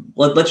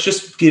 let's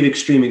just give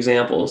extreme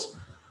examples.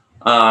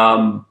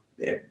 The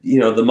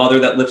mother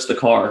that lifts the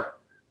car,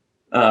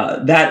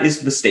 that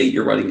is the state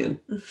you're running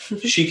in.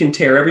 She can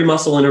tear every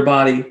muscle in her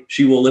body.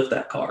 She will lift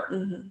that car.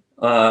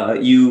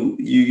 Mm-hmm.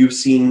 You've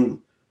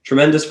seen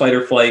tremendous fight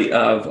or flight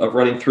of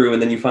running through,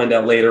 and then you find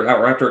out later,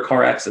 or after a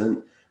car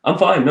accident, I'm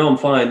fine. No, I'm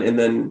fine. And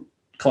then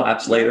a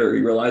collapse later,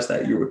 you realize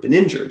that you've been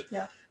injured.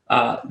 Yeah.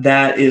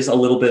 That is a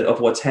little bit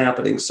of what's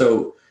happening.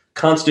 So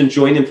constant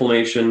joint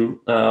inflammation,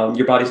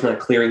 your body's not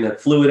clearing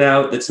that fluid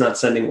out. It's not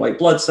sending white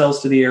blood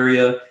cells to the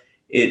area.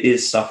 It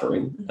is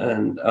suffering.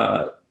 And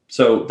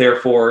so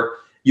therefore,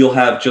 you'll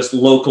have just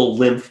local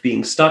lymph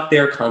being stuck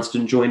there,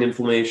 constant joint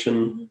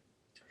inflammation.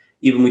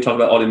 Even we talk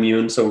about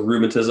autoimmune, so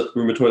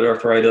rheumatoid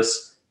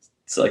arthritis,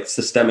 it's like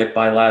systemic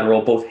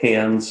bilateral, both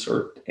hands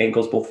or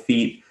ankles, both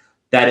feet.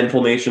 That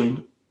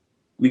inflammation,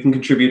 we can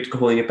contribute to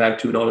pulling it back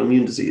to an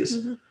autoimmune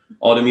disease.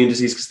 Autoimmune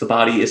disease because the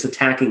body is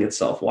attacking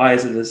itself. Why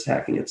is it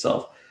attacking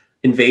itself?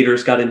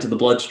 Invaders got into the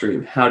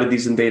bloodstream. How did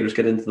these invaders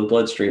get into the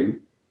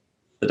bloodstream?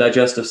 The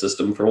digestive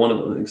system, for one of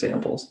the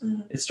examples.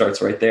 It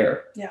starts right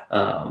there. Yeah.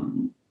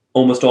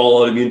 Almost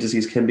all autoimmune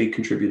disease can be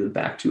contributed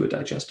back to a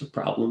digestive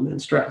problem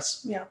and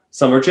stress. Yeah.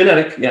 Some are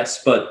genetic,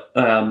 yes, but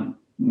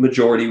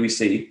majority we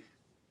see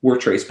were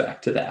traced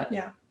back to that.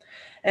 Yeah.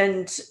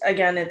 And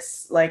again,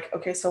 it's like,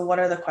 okay, so what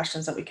are the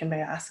questions that we can be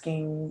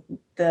asking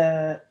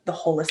the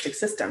holistic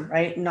system,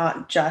 right?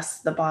 Not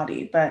just the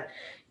body, but,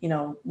 you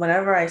know,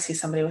 whenever I see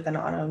somebody with an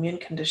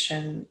autoimmune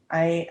condition,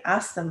 I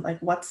ask them, like,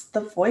 what's the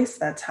voice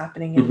that's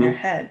happening in their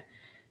head?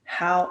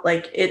 How,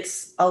 like,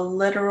 it's a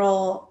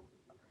literal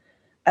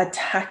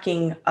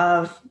attacking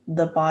of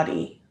the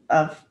body,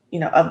 of, you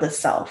know, of the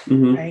self,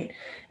 right?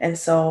 And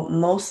so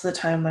most of the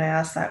time when I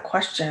ask that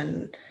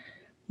question,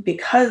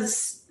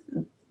 because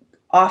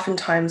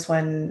oftentimes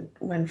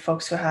when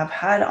folks who have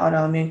had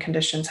autoimmune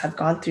conditions have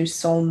gone through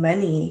so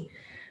many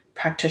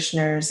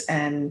practitioners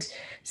and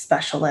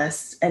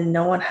specialists, and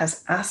no one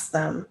has asked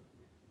them,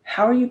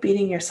 how are you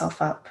beating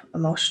yourself up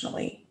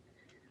emotionally?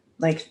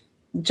 Like,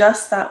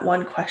 just that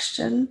one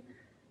question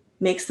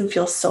makes them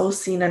feel so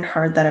seen and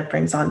heard that it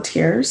brings on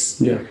tears.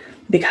 Yeah.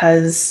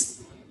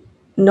 Because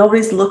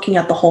nobody's looking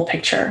at the whole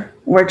picture.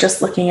 We're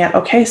just looking at,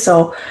 okay,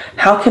 so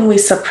how can we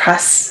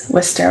suppress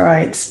with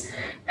steroids?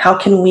 How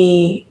can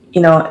we,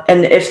 you know,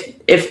 and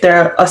if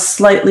they're a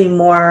slightly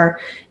more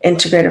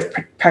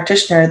integrative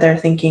practitioner, they're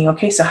thinking,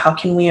 okay, so how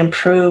can we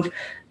improve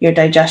your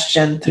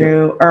digestion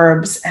through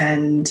herbs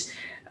and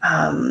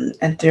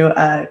through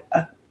a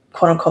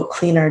quote unquote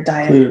cleaner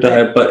diet.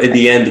 But in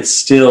the end, it's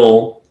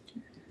still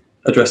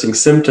addressing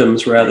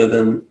symptoms rather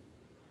than,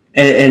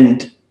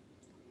 and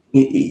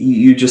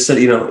you just said,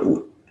 you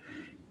know,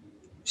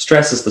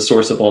 stress is the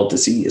source of all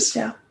disease.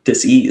 Yeah.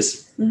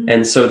 Disease.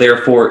 And so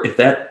therefore, if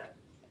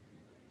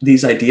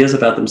these ideas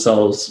about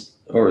themselves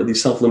or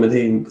these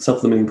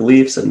self-limiting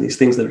beliefs and these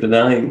things that are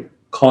denying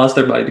cause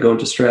their body to go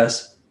into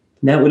stress,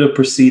 that would have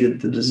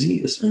preceded the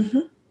disease.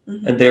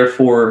 And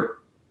therefore,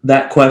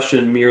 that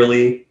question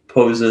merely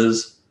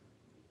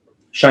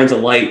shines a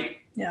light.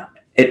 Yeah.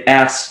 It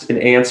asks an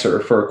answer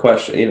for a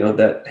question, you know,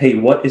 that, hey,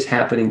 what is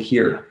happening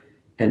here?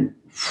 And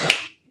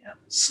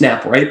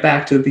snap right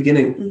back to the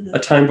beginning, a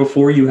time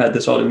before you had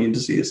this autoimmune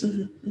disease.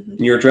 And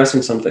you're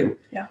addressing something.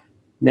 Yeah.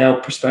 Now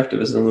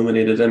perspective is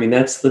illuminated. I mean,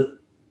 that's the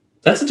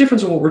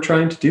difference of what we're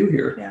trying to do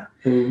here.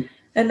 Yeah.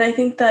 And I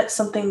think that's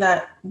something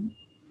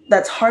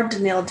that's hard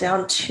to nail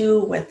down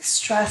too with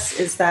stress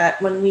is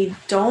that when we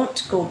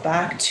don't go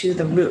back to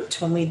the root,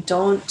 when we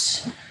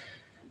don't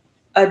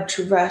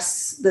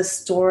address the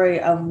story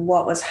of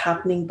what was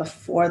happening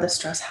before the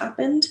stress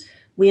happened,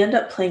 we end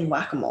up playing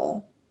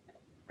whack-a-mole,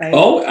 right?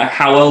 Oh,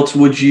 how else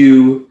would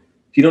you,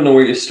 if you don't know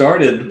where you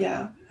started,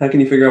 how can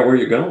you figure out where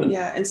you're going?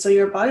 Yeah, and so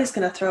your body's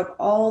going to throw up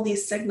all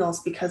these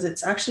signals because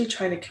it's actually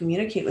trying to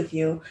communicate with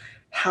you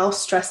how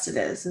stressed it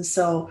is. And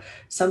so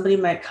somebody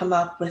might come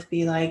up with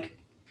be like,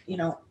 you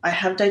know, I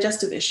have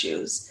digestive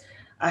issues.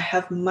 I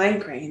have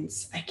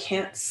migraines. I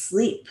can't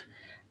sleep.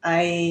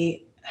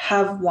 I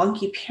have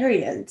wonky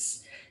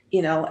periods,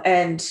 you know,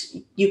 and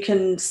you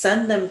can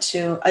send them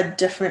to a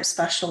different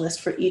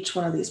specialist for each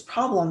one of these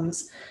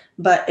problems.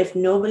 But if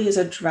nobody is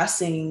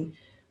addressing,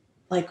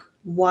 like,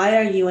 why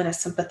are you in a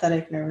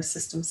sympathetic nervous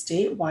system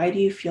state? Why do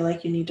you feel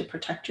like you need to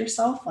protect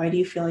yourself? Why do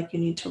you feel like you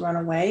need to run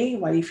away?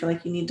 Why do you feel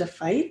like you need to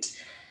fight?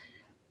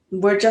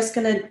 We're just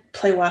going to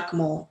play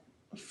whack-a-mole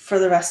for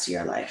the rest of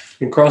your life.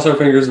 And cross our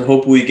fingers and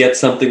hope we get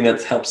something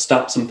that helps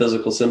stop some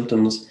physical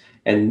symptoms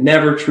and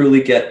never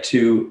truly get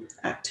to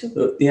Act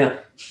 2. Yeah.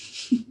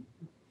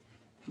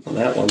 On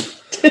that one.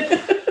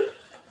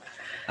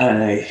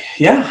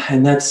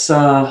 And that's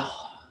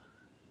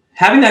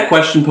having that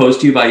question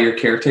posed to you by your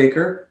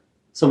caretaker,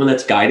 someone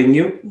that's guiding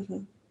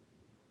you,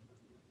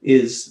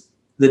 is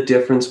the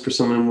difference for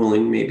someone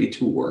willing maybe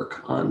to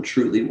work on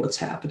truly what's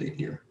happening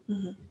here.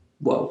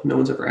 Whoa, no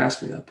one's ever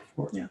asked me that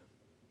before. Yeah.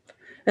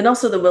 And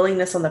also the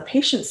willingness on the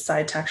patient's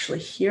side to actually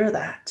hear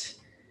that,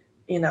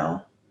 you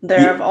know. There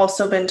have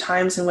also been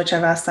times in which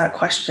I've asked that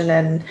question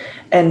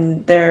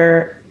and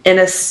they're in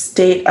a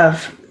state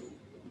of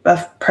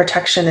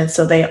protection. And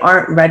so they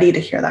aren't ready to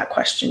hear that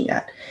question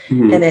yet.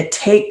 And it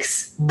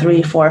takes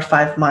 3, 4,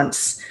 5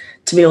 months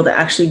to be able to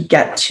actually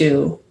get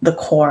to the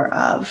core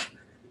of,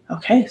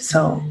 okay,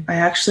 so I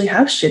actually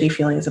have shitty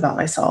feelings about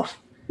myself.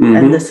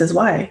 And this is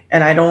why.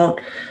 And I don't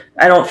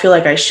feel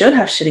like I should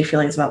have shitty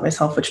feelings about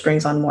myself, which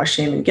brings on more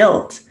shame and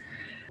guilt.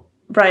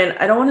 Brian,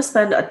 I don't want to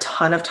spend a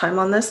ton of time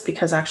on this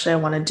because actually I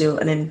want to do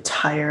an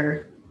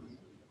entire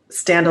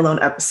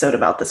standalone episode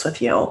about this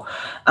with you.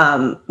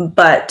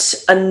 But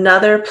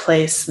another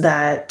place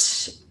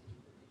that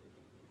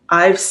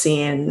I've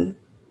seen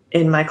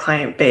in my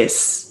client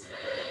base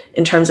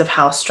in terms of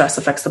how stress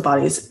affects the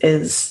bodies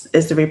is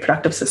the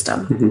reproductive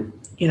system. Mm-hmm.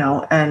 You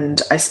know,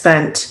 and I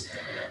spent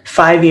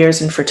 5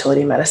 years in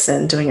fertility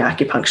medicine doing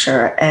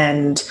acupuncture,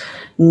 and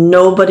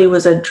nobody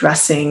was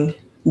addressing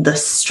the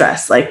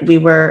stress. Like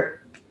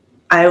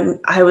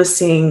I was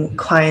seeing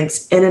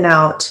clients in and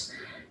out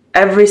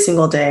every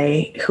single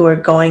day who are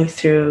going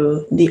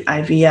through the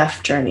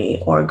IVF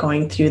journey or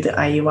going through the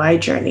IUI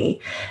journey,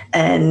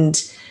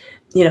 and,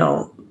 you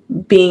know,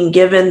 being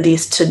given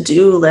these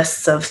to-do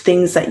lists of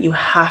things that you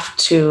have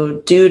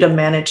to do to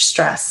manage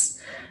stress,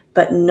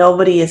 but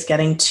nobody is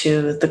getting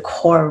to the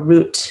core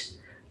root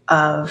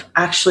of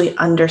actually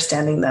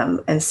understanding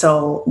them. And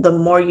so the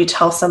more you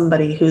tell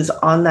somebody who's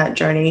on that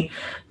journey,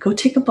 go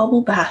take a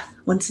bubble bath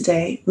once a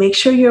day, make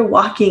sure you're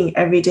walking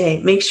every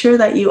day, make sure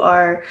that you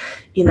are,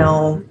 you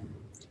know,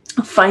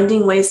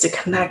 finding ways to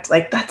connect.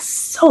 Like, that's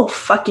so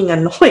fucking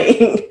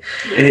annoying.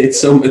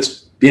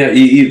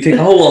 You think,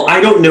 oh, well, I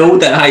don't know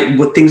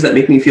what things that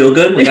make me feel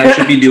good. Like, I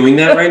should be doing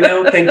that right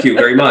now. Thank you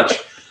very much.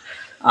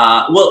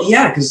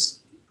 Because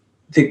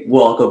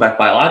I'll go back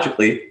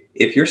biologically.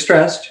 If you're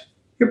stressed,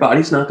 your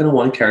body's not going to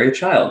want to carry a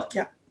child.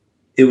 Yeah.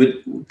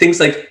 Things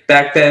like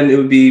back then, it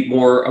would be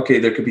more, okay,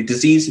 there could be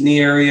disease in the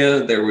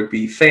area. There would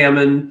be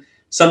famine,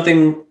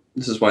 something.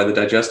 This is why the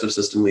digestive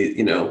system,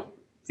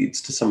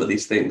 leads to some of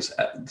these things.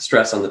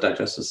 Stress on the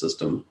digestive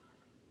system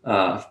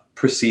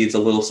precedes a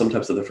little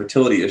sometimes of the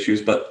fertility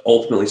issues, but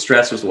ultimately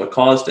stress was what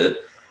caused it.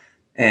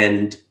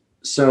 And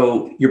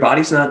so your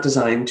body's not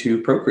designed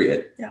to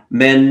procreate. Yeah.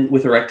 Men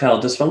with erectile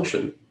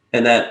dysfunction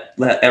and that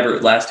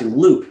everlasting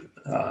loop.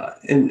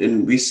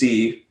 And we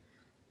see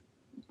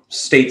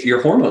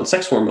your hormones,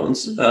 sex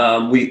hormones,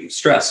 we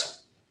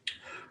stress.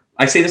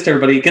 I say this to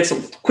everybody, it gets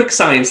a quick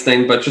science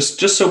thing, but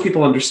just so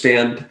people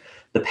understand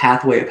the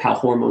pathway of how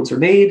hormones are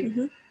made.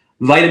 Mm-hmm.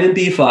 Vitamin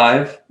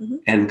B5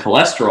 and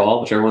cholesterol,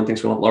 which everyone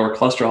thinks we want lower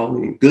cholesterol,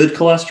 we need good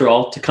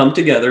cholesterol to come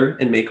together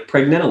and make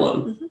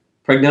pregnenolone. Mm-hmm.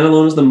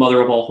 Pregnenolone is the mother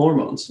of all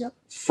hormones. Yep.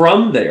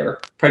 From there,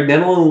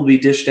 pregnenolone will be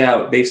dished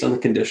out based on the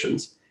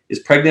conditions.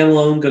 Is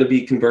pregnenolone going to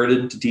be converted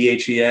into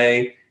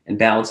DHEA and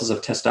balances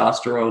of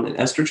testosterone and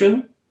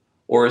estrogen?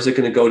 Or is it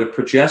going to go to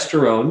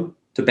progesterone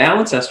to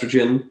balance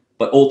estrogen,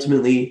 but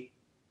ultimately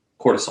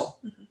cortisol?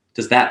 Mm-hmm.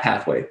 Does that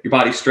pathway, your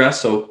body's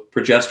stressed, so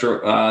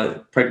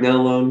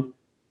pregnenolone,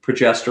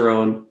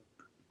 progesterone,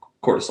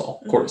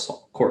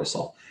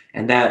 cortisol.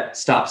 And that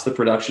stops the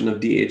production of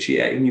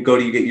DHEA. And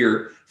you get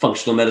your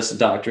functional medicine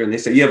doctor and they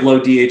say, you have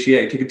low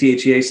DHEA, take a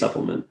DHEA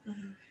supplement.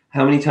 Mm-hmm.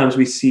 How many times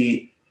we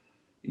see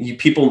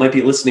people might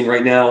be listening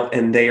right now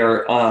and they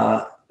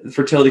are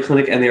fertility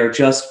clinic and they are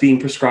just being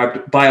prescribed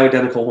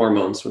bioidentical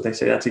hormones, but they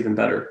say that's even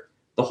better.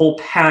 The whole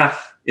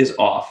path is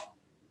off.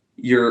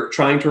 You're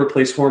trying to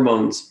replace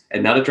hormones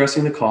and not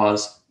addressing the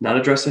cause, not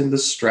addressing the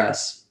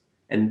stress,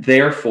 and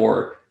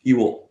therefore you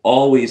will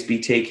always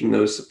be taking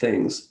those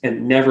things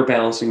and never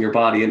balancing your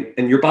body.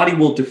 And your body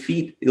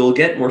it'll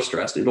get more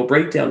stressed. It'll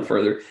break down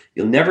further.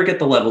 You'll never get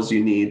the levels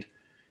you need.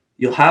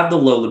 You'll have the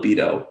low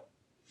libido.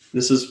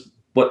 This is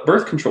what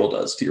birth control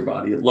does to your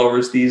body. It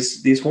lowers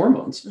these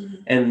hormones. Mm-hmm.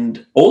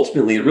 And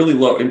ultimately it really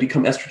and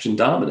become estrogen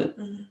dominant.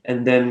 Mm-hmm.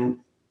 And then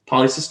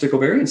polycystic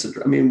ovarian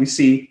syndrome. I mean, we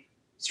see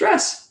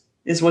stress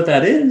is what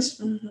that is.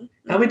 Mm-hmm.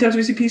 How many times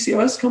we see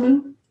PCOS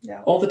coming?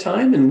 Yeah. All the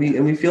time, and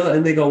we feel that,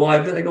 and they go, "Why?"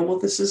 I go,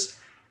 "Well,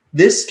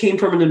 this came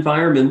from an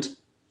environment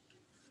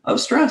of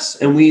stress,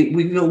 and we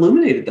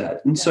illuminated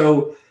that, and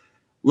so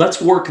let's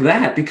work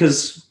that,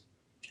 because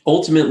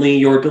ultimately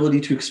your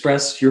ability to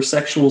express your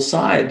sexual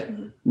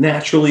side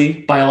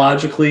naturally,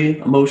 biologically,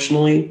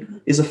 emotionally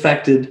is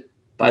affected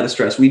by the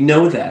stress. We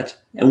know that,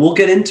 and we'll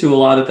get into a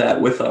lot of that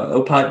with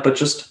OPOD, but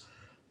just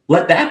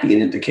let that be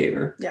an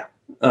indicator." Yeah.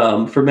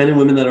 For men and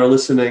women that are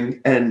listening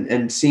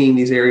and seeing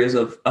these areas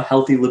of a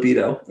healthy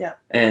libido. Yeah.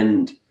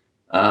 And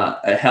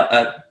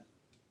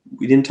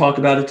we didn't talk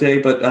about it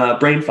today, but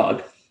brain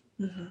fog.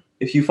 Mm-hmm.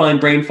 If you find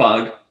brain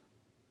fog,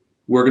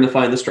 we're going to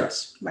find the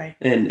stress. Right.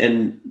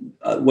 And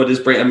what is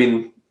brain? I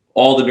mean,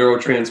 all the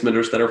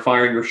neurotransmitters that are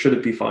firing or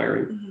shouldn't be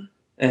firing. Mm-hmm.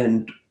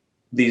 And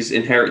these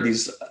things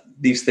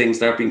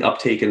that are being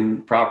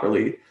uptaken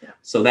properly. Yeah.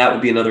 So that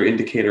would be another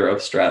indicator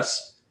of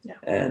stress. Yeah.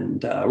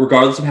 And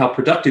regardless of how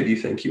productive you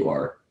think you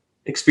are,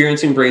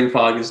 experiencing brain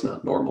fog is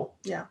not normal.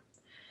 Yeah.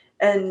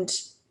 And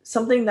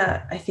something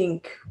that I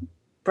think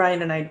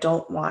Brian and I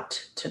don't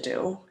want to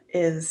do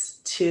is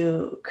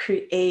to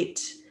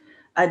create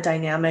a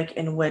dynamic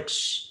in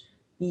which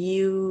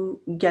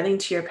you getting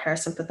to your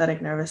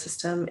parasympathetic nervous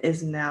system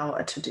is now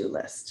a to-do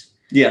list.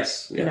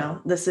 Yes. Yeah. You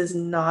know, this is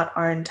not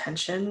our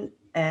intention.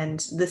 And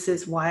this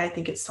is why I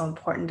think it's so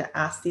important to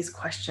ask these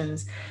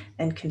questions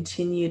and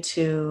continue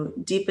to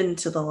deepen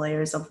into the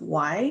layers of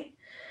why,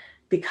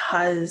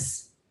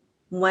 because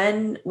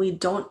when we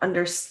don't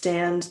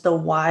understand the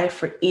why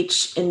for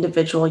each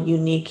individual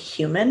unique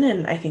human,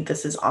 and I think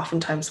this is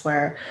oftentimes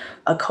where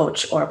a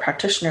coach or a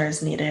practitioner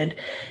is needed,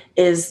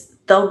 is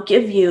they'll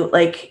give you,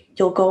 like,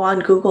 you'll go on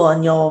Google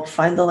and you'll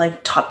find the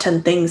like top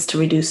 10 things to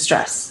reduce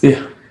stress.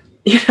 Yeah.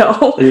 You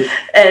know,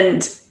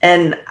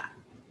 and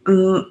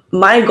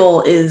my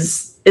goal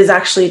is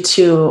actually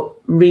to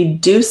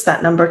reduce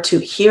that number to,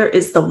 here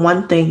is the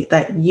one thing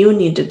that you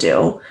need to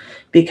do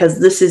because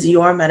this is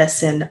your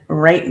medicine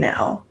right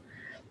now,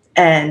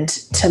 and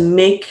to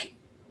make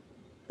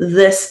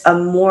this a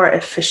more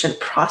efficient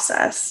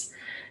process,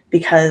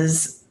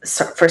 because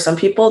for some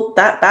people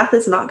that bath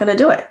is not going to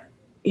do it,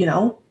 you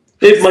know.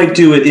 It might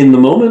do it in the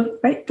moment,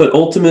 right? But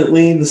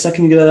ultimately, the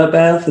second you get out of that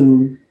bath,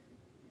 and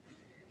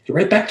you're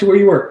right back to where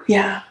you were.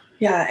 Yeah.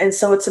 And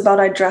so it's about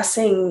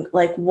addressing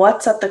like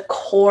what's at the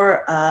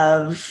core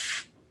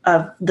of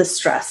the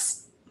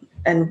stress,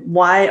 and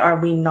why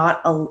are you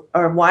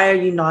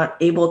not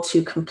able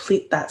to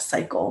complete that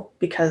cycle?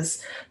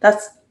 Because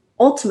that's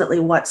ultimately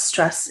what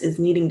stress is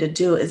needing to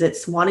do, is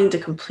it's wanting to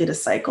complete a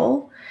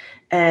cycle.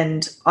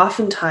 And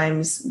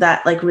oftentimes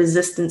that like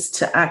resistance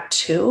to act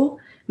 2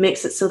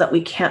 makes it so that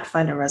we can't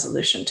find a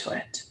resolution to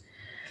it.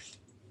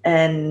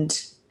 And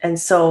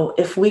so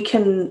if we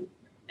can,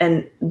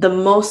 and the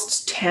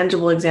most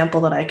tangible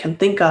example that I can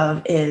think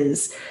of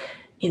is,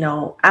 you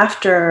know,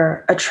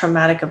 after a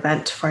traumatic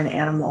event for an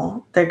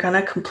animal, they're going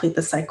to complete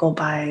the cycle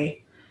by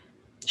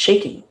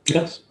shaking.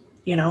 Yes.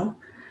 You know,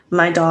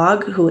 my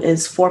dog, who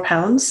is 4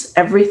 pounds,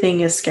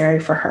 everything is scary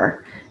for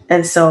her.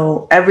 And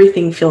so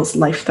everything feels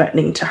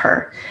life-threatening to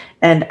her.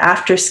 And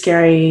after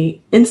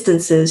scary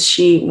instances,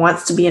 she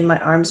wants to be in my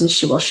arms and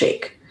she will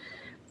shake.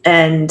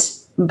 And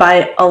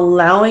by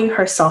allowing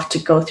herself to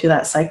go through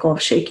that cycle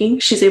of shaking,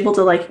 she's able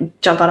to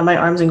like jump out of my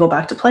arms and go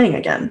back to playing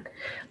again,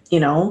 you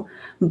know.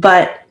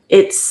 But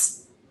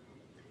it's,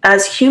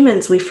 as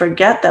humans, we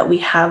forget that we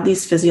have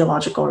these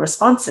physiological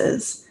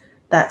responses,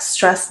 that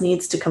stress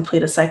needs to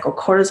complete a cycle.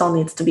 Cortisol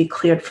needs to be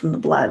cleared from the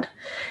blood.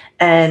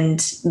 And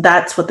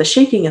that's what the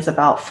shaking is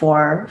about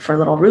for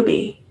little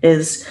Ruby,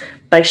 is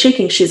by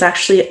shaking, she's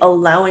actually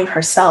allowing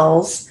her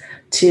cells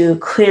to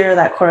clear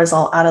that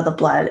cortisol out of the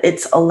blood.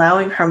 It's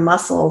allowing her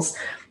muscles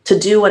to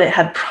do what it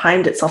had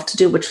primed itself to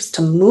do, which was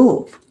to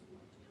move,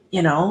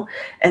 you know?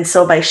 And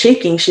so by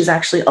shaking, she's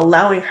actually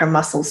allowing her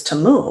muscles to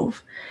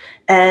move.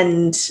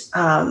 And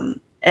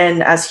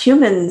as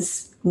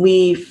humans,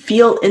 we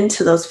feel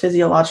into those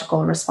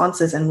physiological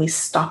responses and we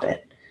stop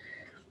it,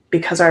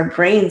 because our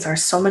brains are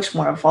so much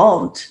more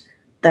evolved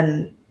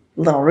than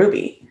little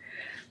Ruby.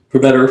 For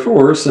better or for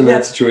worse in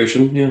that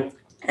situation, yeah.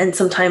 And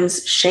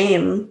sometimes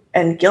shame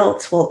and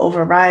guilt will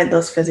override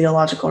those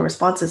physiological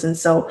responses. And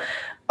so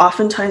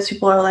oftentimes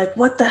people are like,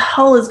 what the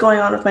hell is going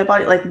on with my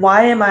body? Like,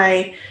 why am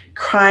I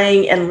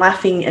crying and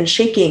laughing and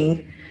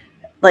shaking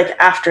like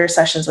after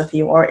sessions with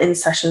you or in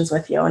sessions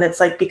with you? And it's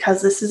like,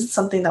 because this is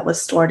something that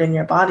was stored in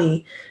your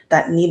body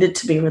that needed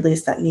to be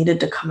released, that needed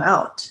to come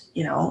out,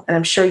 you know. And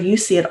I'm sure you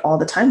see it all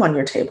the time on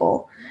your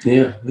table.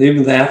 Yeah,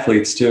 even the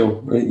athletes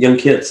too, young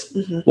kids.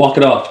 Walk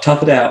it off,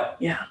 tough it out.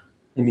 Yeah.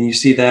 I mean, you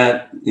see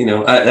that, you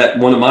know,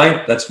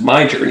 that's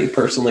my journey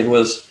personally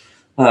was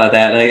that.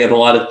 And I had a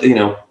lot of, you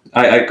know,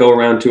 I go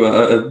around to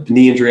a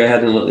knee injury I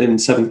had in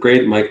 7th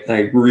grade.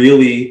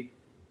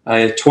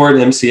 I tore an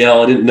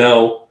MCL. I didn't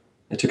know.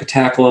 I took a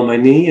tackle on my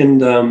knee,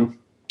 and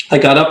I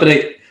got up and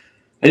I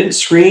didn't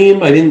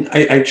scream.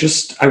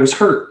 I was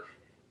hurt.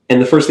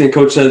 And the first thing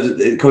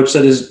the coach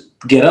said is,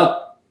 get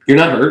up. You're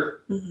not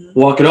hurt.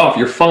 Walk it off.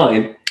 You're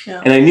fine.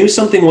 Yeah. And I knew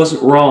something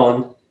wasn't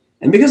wrong.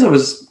 And because I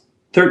was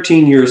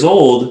 13 years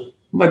old,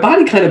 my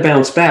body kind of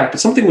bounced back, but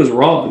something was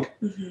wrong.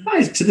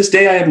 To this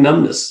day, I have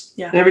numbness.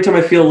 Yeah. And every time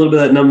I feel a little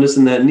bit of that numbness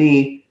in that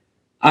knee,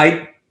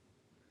 I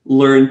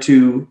learn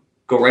to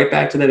go right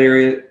back to that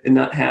area and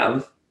not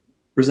have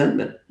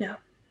resentment. Yeah.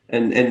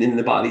 And in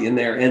the body in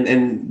there.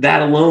 And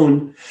that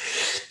alone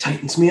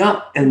tightens me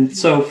up. And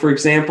so, for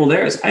example,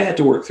 I had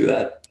to work through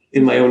that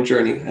in my own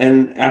journey.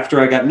 And after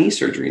I got knee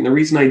surgery, and the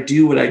reason I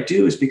do what I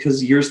do is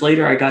because years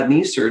later I got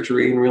knee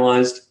surgery and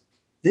realized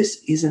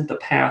this isn't the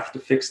path to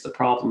fix the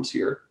problems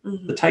here.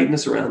 The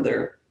tightness around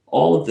there,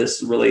 all of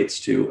this relates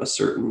to a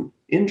certain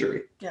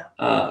injury,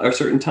 or a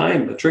certain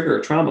time, a trigger,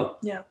 a trauma.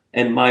 Yeah.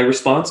 And my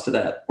response to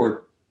that,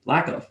 or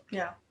lack of.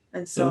 Yeah.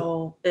 And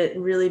so it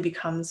really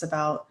becomes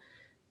about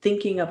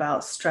thinking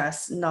about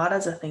stress, not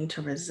as a thing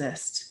to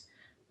resist,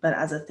 but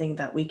as a thing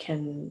that we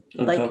can,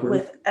 uncover. Like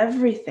with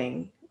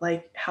everything,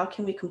 like, how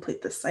can we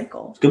complete this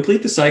cycle?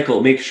 Complete the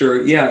cycle, make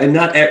sure,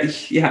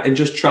 and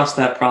just trust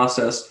that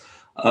process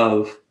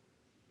of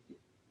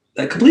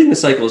completing the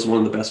cycle is one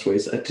of the best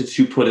ways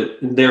to put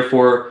it. And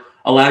therefore,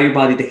 allow your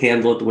body to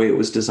handle it the way it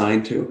was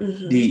designed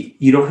to.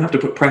 You don't have to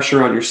put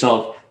pressure on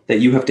yourself that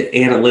you have to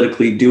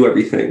analytically do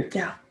everything.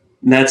 Yeah.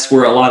 And that's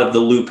where a lot of the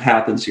loop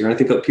happens here. And I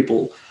think that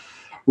people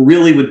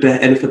really would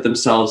benefit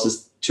themselves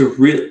is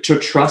to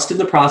trust in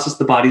the process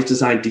the body's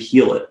designed to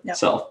heal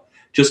itself.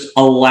 Just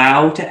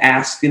allow to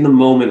ask in the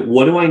moment,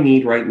 what do I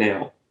need right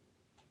now?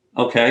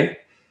 Okay.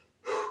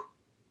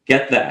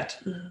 Get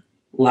that.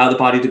 allow the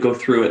body to go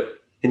through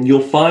it, and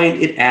you'll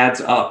find it adds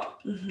up.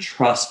 Mhm.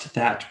 Trust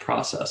that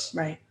process.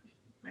 Right.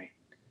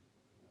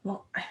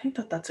 Well, I think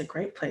that's a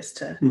great place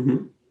to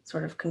Mm-hmm.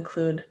 sort of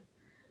conclude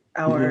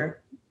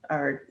our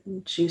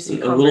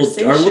juicy Our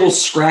conversation. little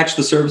scratch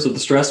the surface of the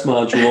stress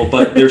module,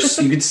 but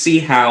you can see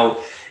how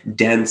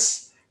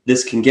dense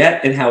this can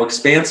get and how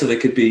expansive it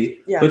could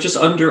be. Yeah. But just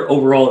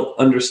overall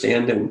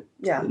understanding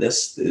Yeah.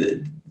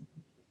 the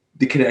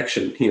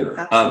connection here.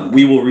 Absolutely.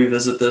 We will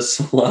revisit this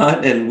a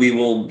lot, and we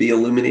will be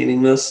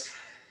illuminating this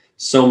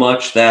so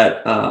much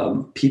that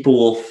people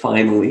will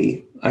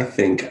finally, I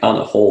think, on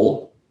a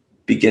whole,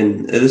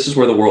 begin. This is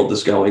where the world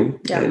is going.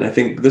 Yeah. And I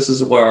think this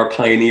is where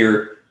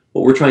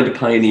what we're trying to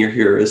pioneer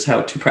here is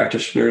how two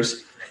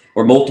practitioners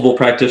or multiple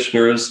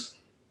practitioners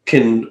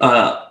can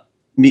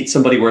meet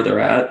somebody where they're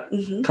at,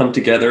 Mhm. come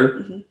together,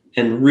 Mhm.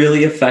 and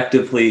really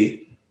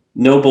effectively,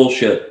 no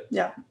bullshit,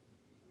 Yeah.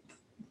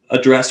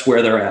 address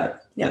where they're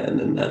at. Yeah.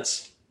 And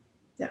that's...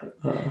 Yeah.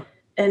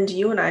 And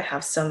you and I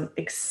have some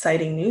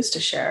exciting news to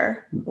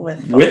share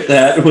with folks. With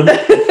that,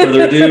 without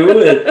further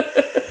ado,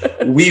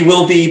 we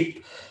will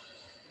be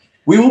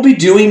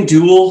doing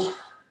dual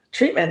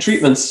treatment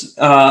experiences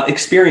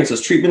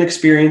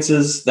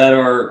that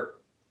are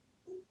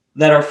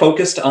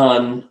focused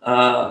on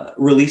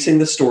releasing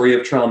the story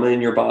of trauma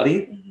in your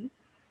body, Mhm.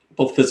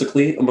 both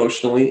physically,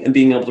 emotionally, and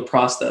being able to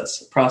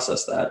process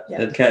that.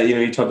 Yeah. And Kat,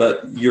 you talk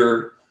about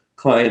your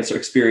client's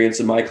experience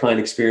and my client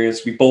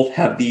experience. We both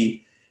have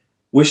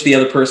wish the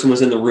other person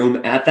was in the room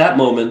at that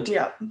moment,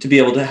 Yeah. to be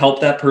able to help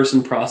that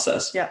person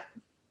process. Yeah.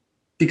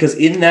 Because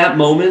in that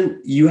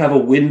moment, you have a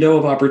window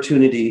of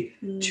opportunity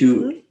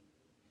to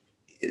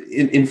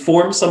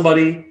inform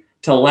somebody,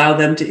 to allow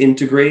them to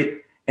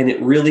integrate, and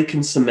it really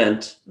can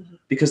cement,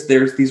 because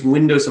there's these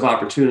windows of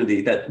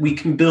opportunity that we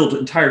can build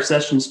entire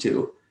sessions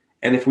to.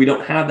 And if we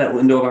don't have that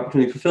window of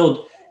opportunity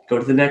fulfilled, go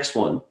to the next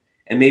one.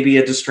 And maybe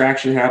a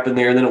distraction happened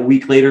there, and then a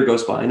week later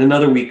goes by, and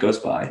another week goes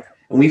by.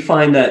 And we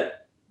find that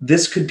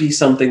this could be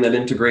something that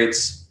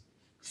integrates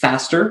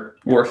faster,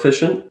 more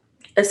efficient.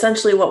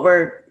 Essentially, what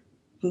we're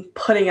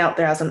putting out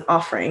there as an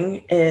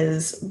offering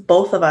is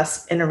both of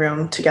us in a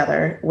room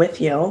together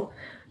with you.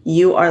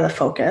 You are the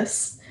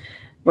focus.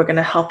 We're going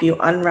to help you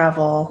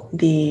unravel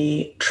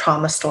the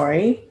trauma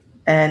story.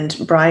 And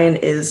Brian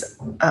is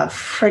a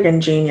friggin'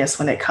 genius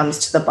when it comes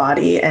to the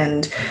body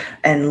and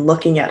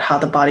looking at how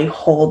the body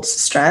holds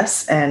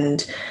stress.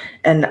 And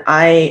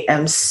I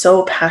am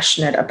so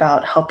passionate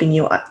about helping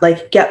you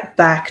get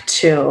back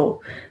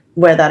to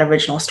where that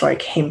original story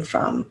came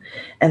from.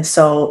 And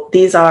so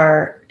these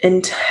are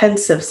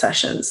intensive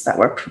sessions that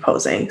we're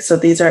proposing. So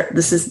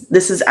this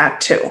is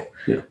Act 2,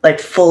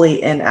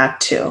 fully in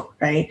Act 2,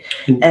 right?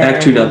 And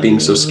Act 2 not being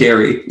so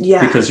scary,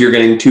 because you're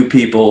getting two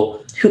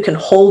people who can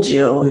hold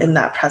you in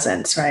that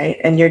presence, right?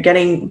 And you're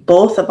getting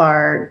both of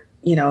our,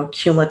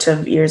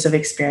 cumulative years of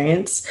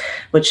experience,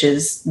 which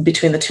is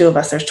between the two of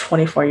us, there's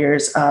 24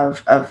 years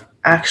of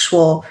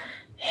actual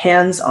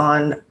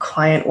hands-on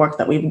client work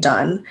that we've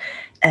done.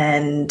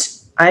 And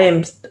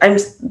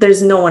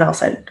there's no one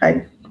else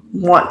I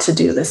want to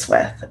do this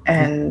with.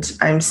 And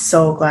I'm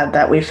so glad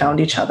that we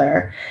found each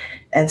other.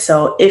 And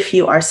so if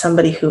you are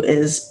somebody who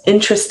is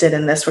interested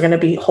in this, we're going to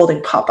be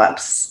holding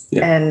pop-ups,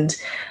 and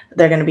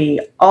they're going to be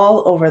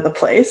all over the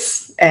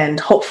place. And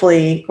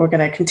hopefully we're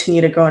going to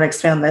continue to grow and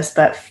expand this.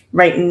 But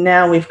right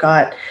now we've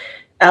got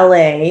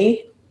LA,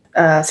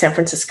 San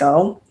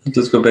Francisco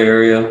Bay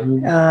Area.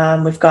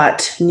 We've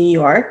got New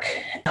York,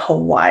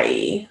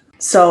 Hawaii.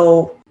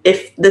 So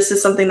if this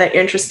is something that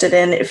you're interested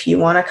in, if you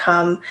want to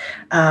come,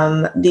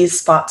 these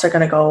spots are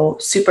going to go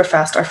super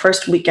fast. Our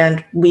first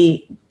weekend,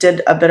 we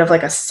did a bit of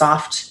a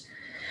soft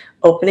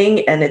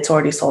opening, and it's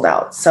already sold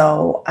out.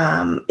 So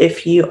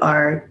if you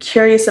are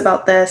curious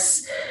about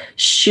this,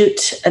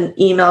 shoot an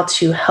email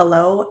to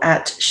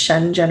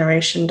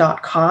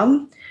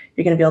hello@shengeneration.com.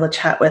 You're going to be able to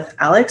chat with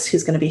Alex,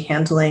 who's going to be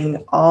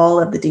handling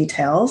all of the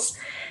details.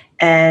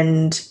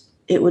 And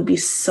it would be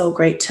so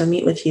great to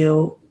meet with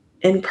you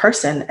in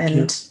person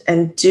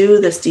and do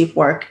this deep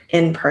work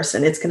in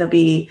person. It's going to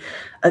be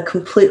a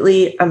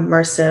completely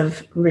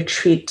immersive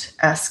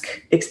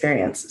retreat-esque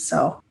experience.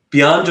 So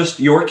beyond just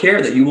your care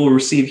that you will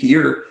receive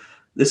here,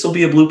 this will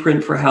be a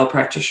blueprint for how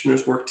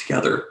practitioners work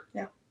together.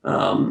 Yeah.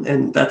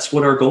 And that's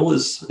what our goal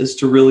is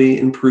to really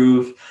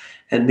improve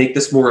and make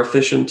this more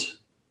efficient.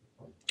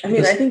 I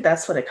think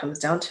that's what it comes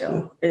down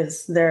to,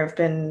 is there have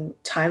been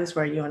times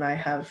where you and I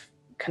have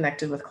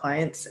connected with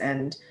clients,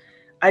 and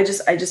I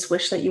just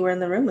wish that you were in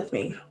the room with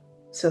me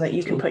so that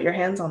you can put your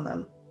hands on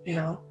them,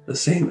 The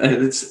same.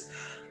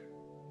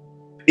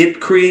 It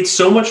creates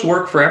so much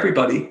work for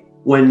everybody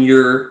when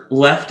you're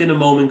left in a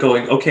moment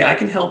going, okay, I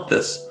can help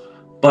this,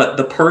 but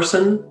the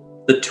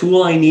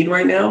tool I need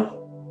right now,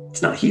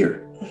 it's not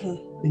here.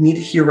 Mm-hmm. I need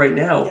it here right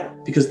now,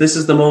 because this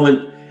is the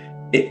moment.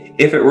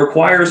 If it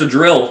requires a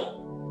drill,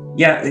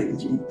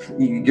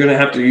 you're going to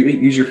have to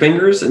use your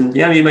fingers, and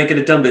you might get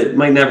it done, but it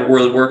might never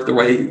really work the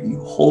way you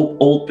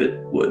hope it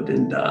would.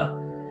 And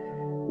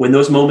when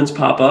those moments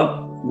pop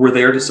up, we're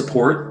there to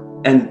support.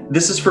 And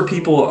this is for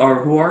people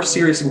who are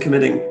serious and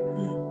committing.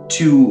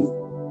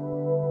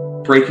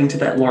 to breaking to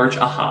that large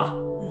aha.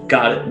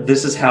 Got it.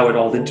 This is how it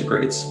all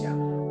integrates. Yeah.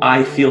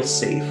 I feel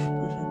safe.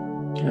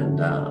 And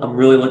I'm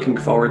really looking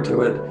forward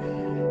to it.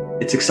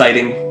 It's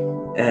exciting.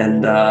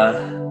 And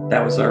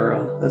that's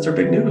our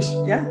big news.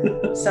 Yeah.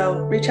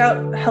 So reach out,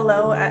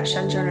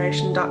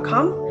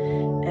 hello@shengeneration.com,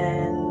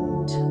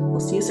 and we'll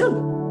see you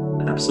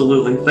soon.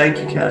 Absolutely. Thank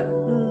you, Kat.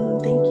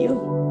 Thank you.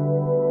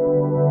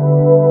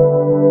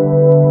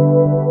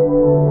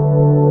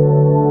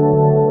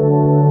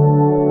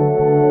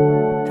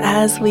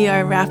 As we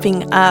are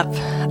wrapping up,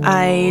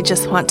 I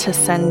just want to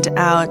send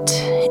out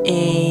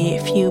a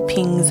few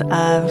pings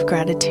of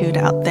gratitude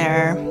out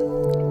there.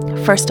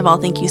 First of all,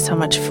 thank you so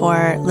much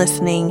for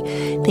listening.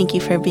 Thank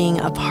you for being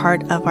a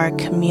part of our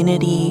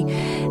community.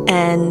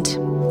 And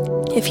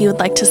if you would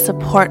like to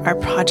support our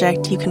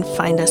project, you can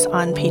find us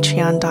on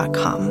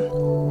patreon.com.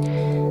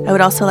 I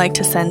would also like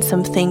to send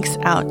some thanks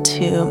out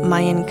to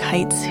Mayan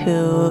Kites,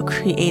 who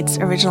creates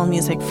original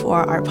music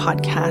for our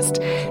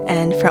podcast,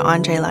 and for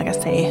Andre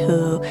Lagacé,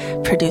 who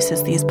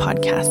produces these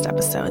podcast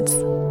episodes.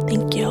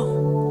 Thank you.